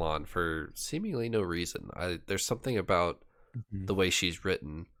critical of Shallan for seemingly no reason. There's something about the way she's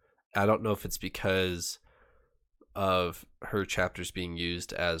written. I don't know if it's because of her chapters being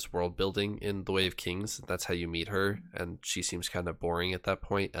used as world building in The Way of Kings. That's how you meet her, and she seems kind of boring at that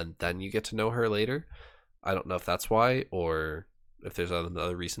point, and then you get to know her later. I don't know if that's why, or if there's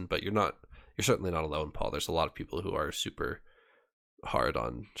another reason, but you're certainly not alone, Paul. There's a lot of people who are super hard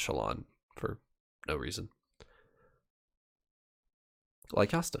on Shallan for no reason.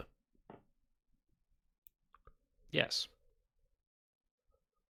 Like Asta. Yes.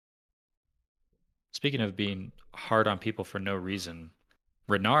 Speaking of being hard on people for no reason,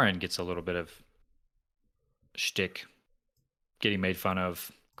 Renarin gets a little bit of shtick, getting made fun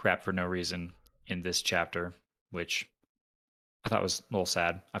of, crap for no reason in this chapter, which I thought was a little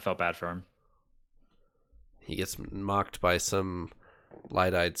sad. I felt bad for him. He gets mocked by some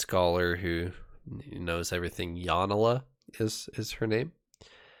light-eyed scholar who knows everything. Yanala is her name.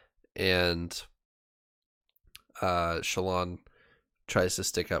 And Shallan tries to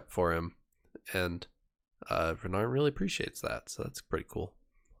stick up for him, and Renarin really appreciates that, so that's pretty cool.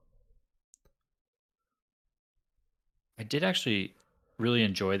 I did actually really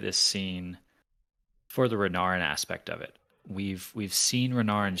enjoy this scene for the Renarin aspect of it. We've seen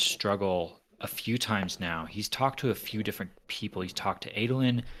Renarin struggle a few times now. He's talked to a few different people. He's talked to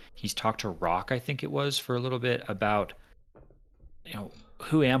Adolin. He's talked to Rock, I think it was, for a little bit about,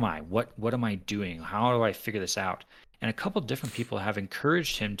 who am I? What am I doing? How do I figure this out? And a couple different people have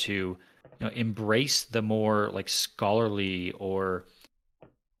encouraged him to, embrace the more like scholarly or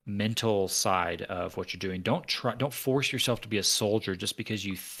mental side of what you're doing. Don't force yourself to be a soldier just because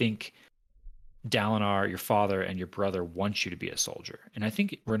you think Dalinar, your father, and your brother want you to be a soldier. And I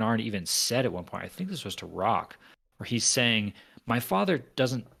think Renard even said at one point, I think this was to Rock, where he's saying, my father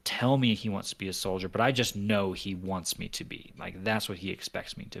doesn't tell me he wants to be a soldier, but I just know he wants me to be. Like, that's what he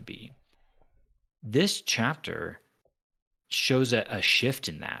expects me to be. This chapter shows a shift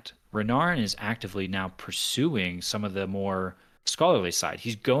in that. Renarin is actively now pursuing some of the more scholarly side.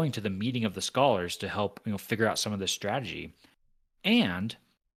 He's going to the meeting of the scholars to help, figure out some of this strategy. And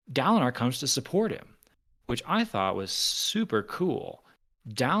Dalinar comes to support him, which I thought was super cool.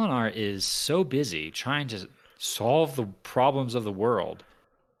 Dalinar is so busy trying to solve the problems of the world,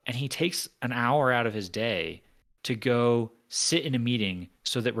 and he takes an hour out of his day to go sit in a meeting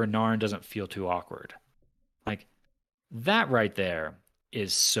so that Renarin doesn't feel too awkward. Like, that right there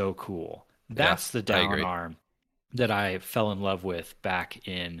is so cool. That's the Dalinar that I fell in love with back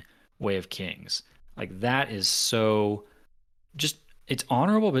in Way of Kings. Like, that is so just, it's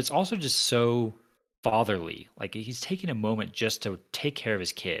honorable, but it's also just so fatherly. Like, he's taking a moment just to take care of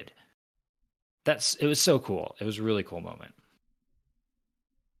his kid. It was so cool. It was a really cool moment.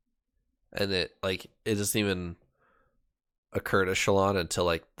 And it doesn't even occur to Shallan until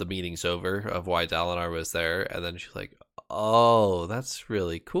like the meeting's over of why Dalinar was there, and then she's like, oh, that's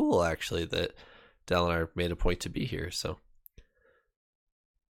really cool actually that Dalinar made a point to be here. So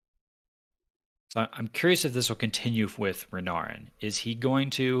I'm curious if this will continue with Renarin. Is he going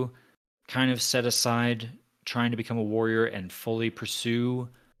to kind of set aside trying to become a warrior and fully pursue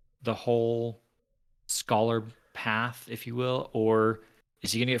the whole scholar path, if you will? Or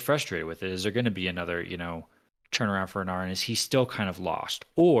is he going to get frustrated with it? Is there going to be another, turnaround for Renarin? Is he still kind of lost?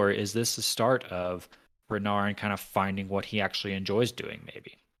 Or is this the start of Renarin kind of finding what he actually enjoys doing,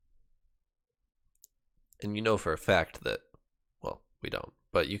 maybe? And for a fact that, well, we don't,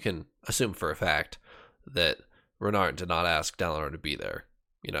 but you can assume for a fact that Renarin did not ask Dalinar to be there.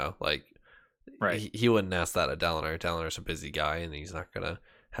 Right. He wouldn't ask that of Dalinar. Dalinar's a busy guy, and he's not gonna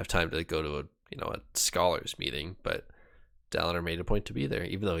have time to go to a scholars meeting. But Dalinar made a point to be there,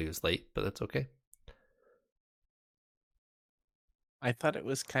 even though he was late. But that's okay. I thought it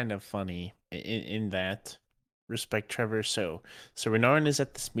was kind of funny in that respect, Trevor. So Renarin is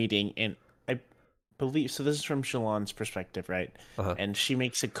at this meeting, and I believe so. This is from Shallan's perspective, right? Uh-huh. And she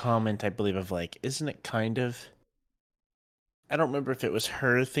makes a comment, I believe, of like, "Isn't it kind of?" I don't remember if it was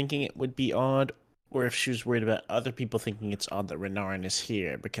her thinking it would be odd, or if she was worried about other people thinking it's odd that Renarin is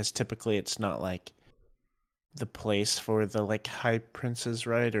here, because typically it's not like the place for the like high princes,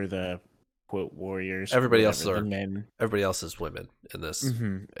 right, or the quote warriors. Everybody else the men. Everybody else is women in this. Mm-hmm.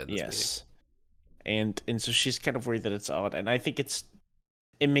 In this Yes. Meeting. And so she's kind of worried that it's odd, and I think it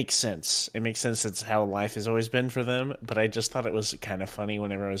makes sense. It makes sense. It's how life has always been for them. But I just thought it was kind of funny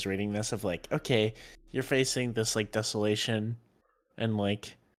whenever I was reading this, of like, okay, you're facing this like desolation and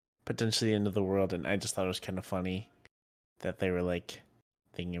like potentially the end of the world, and I just thought it was kind of funny that they were like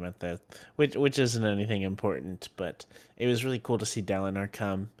thinking about that, which isn't anything important, but it was really cool to see Dalinar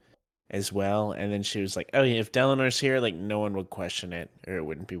come as well. And then she was like, oh yeah, if Dalinar's here, like no one would question it, or it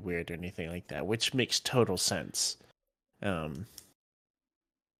wouldn't be weird or anything like that, which makes total sense. But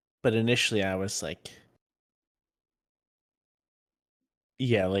initially I was like,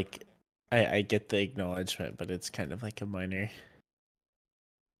 yeah, like I get the acknowledgement, but it's kind of like a minor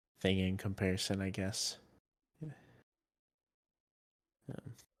thing in comparison, I guess.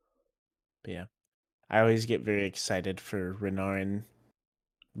 But yeah, I always get very excited for Renarin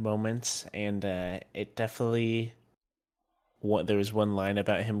moments, and it definitely there was one line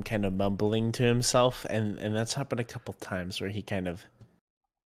about him kind of mumbling to himself, and that's happened a couple times where he kind of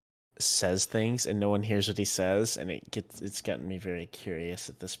says things and no one hears what he says, and it's gotten me very curious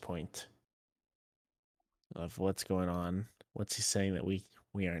at this point of what's going on. What's he saying that we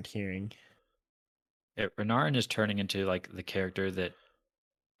aren't hearing? Renarin is turning into like the character that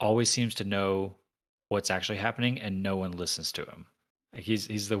always seems to know what's actually happening and no one listens to him. Like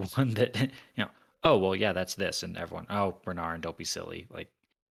he's the one that oh well yeah, that's this, and everyone, oh Renarin, don't be silly. Like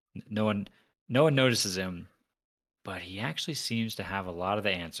no one notices him, but he actually seems to have a lot of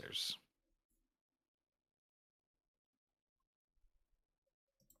the answers.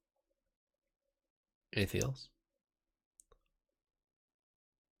 Anything else?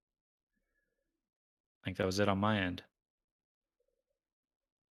 think that was it on my end.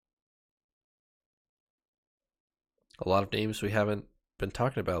 A lot of names we haven't been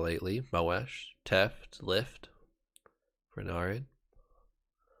talking about lately. Moesh, Teft, Lift, Renarin.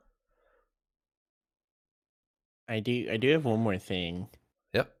 I do have one more thing.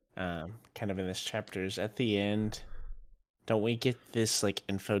 Yep. Kind of in this chapter is at the end. Don't we get this like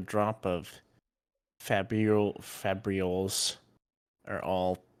info drop of Fabrioles are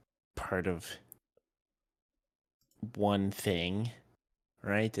all part of one thing,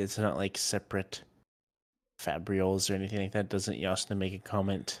 right? It's not like separate Fabrioles or anything like that. Doesn't Jasna make a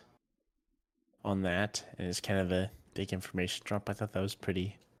comment on that? And it's kind of a big information drop. I thought that was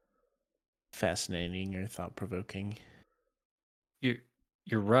pretty fascinating or thought-provoking. You're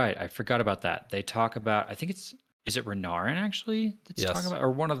right. I forgot about that. They talk about, I think is it Renarin actually that's Yes. talking about,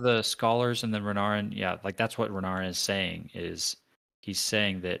 or one of the scholars, and then Renarin, yeah, like that's what Renarin is saying, is he's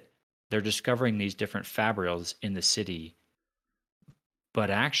saying that they're discovering these different Fabrioles in the city, but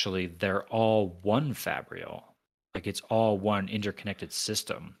actually they're all one Fabriole. Like it's all one interconnected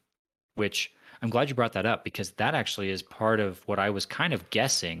system, which I'm glad you brought that up, because that actually is part of what I was kind of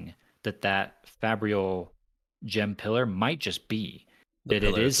guessing that Fabriole gem pillar might just be. That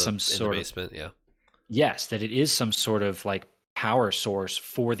it is some sort of basement, yeah. Yes, that it is some sort of like power source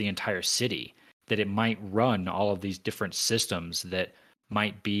for the entire city, that it might run all of these different systems that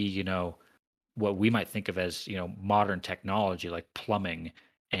might be, you know, what we might think of as, you know, modern technology like plumbing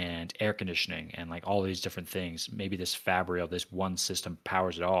and air conditioning and like all these different things. Maybe this Fabriole, this one system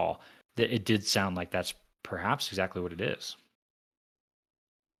powers it all. That it did sound like that's perhaps exactly what it is.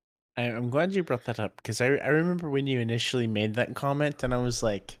 I'm glad you brought that up, because I remember when you initially made that comment, and I was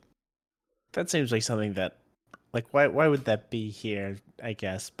like, that seems like something that, like, why would that be here, I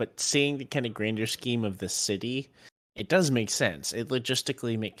guess? But seeing the kind of grander scheme of the city, it does make sense. It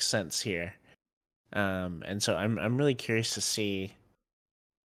logistically makes sense here. And so I'm really curious to see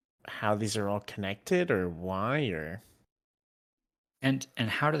how these are all connected, or why, or... And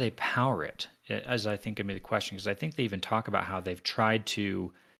how do they power it? As I think, I made the question, because I think they even talk about how they've tried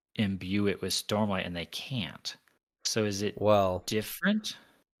to imbue it with Stormlight and they can't. So is it different?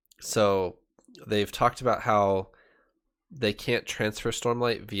 So they've talked about how they can't transfer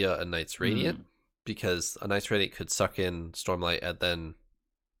Stormlight via a Knight's Radiant, because a Knight's Radiant could suck in Stormlight and then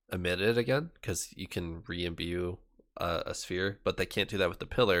emit it again, because you can re-imbue a sphere, but they can't do that with the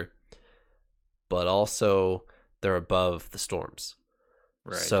pillar. But also they're above the storms.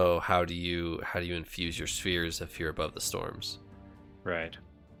 Right. So how do you infuse your spheres if you're above the storms? Right.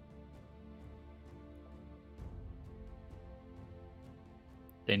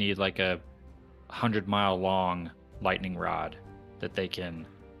 They need like a 100-mile long lightning rod that they can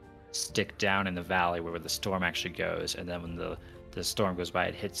stick down in the valley where the storm actually goes, and then when the storm goes by,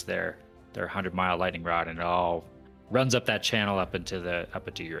 it hits their 100-mile lightning rod, and it all runs up that channel up into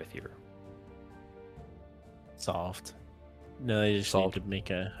Urithiru. Solved. No, they just need to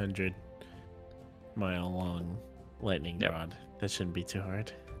make a 100-mile long lightning rod. That shouldn't be too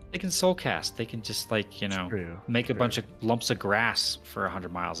hard. They can soul cast. They can just, like, you know, make a bunch of lumps of grass for 100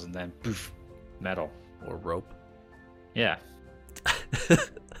 miles and then poof, metal. Or rope. Yeah.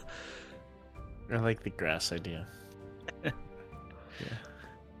 I like the grass idea. Yeah.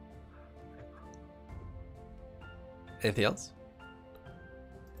 Anything else?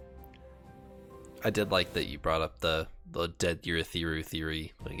 I did like that you brought up the dead Urithiru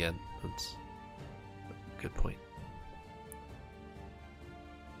theory again. That's a good point.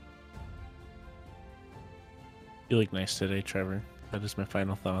 You look nice today, Trevor. That is my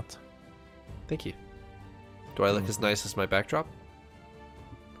final thought. Thank you. Do I look as nice as my backdrop?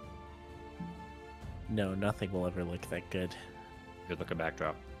 No, nothing will ever look that good. Good looking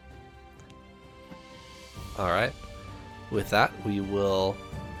backdrop. All right. With that, we will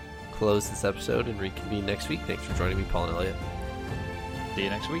close this episode and reconvene next week. Thanks for joining me, Paul and Elliot. See you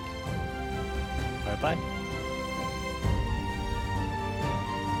next week. Bye-bye.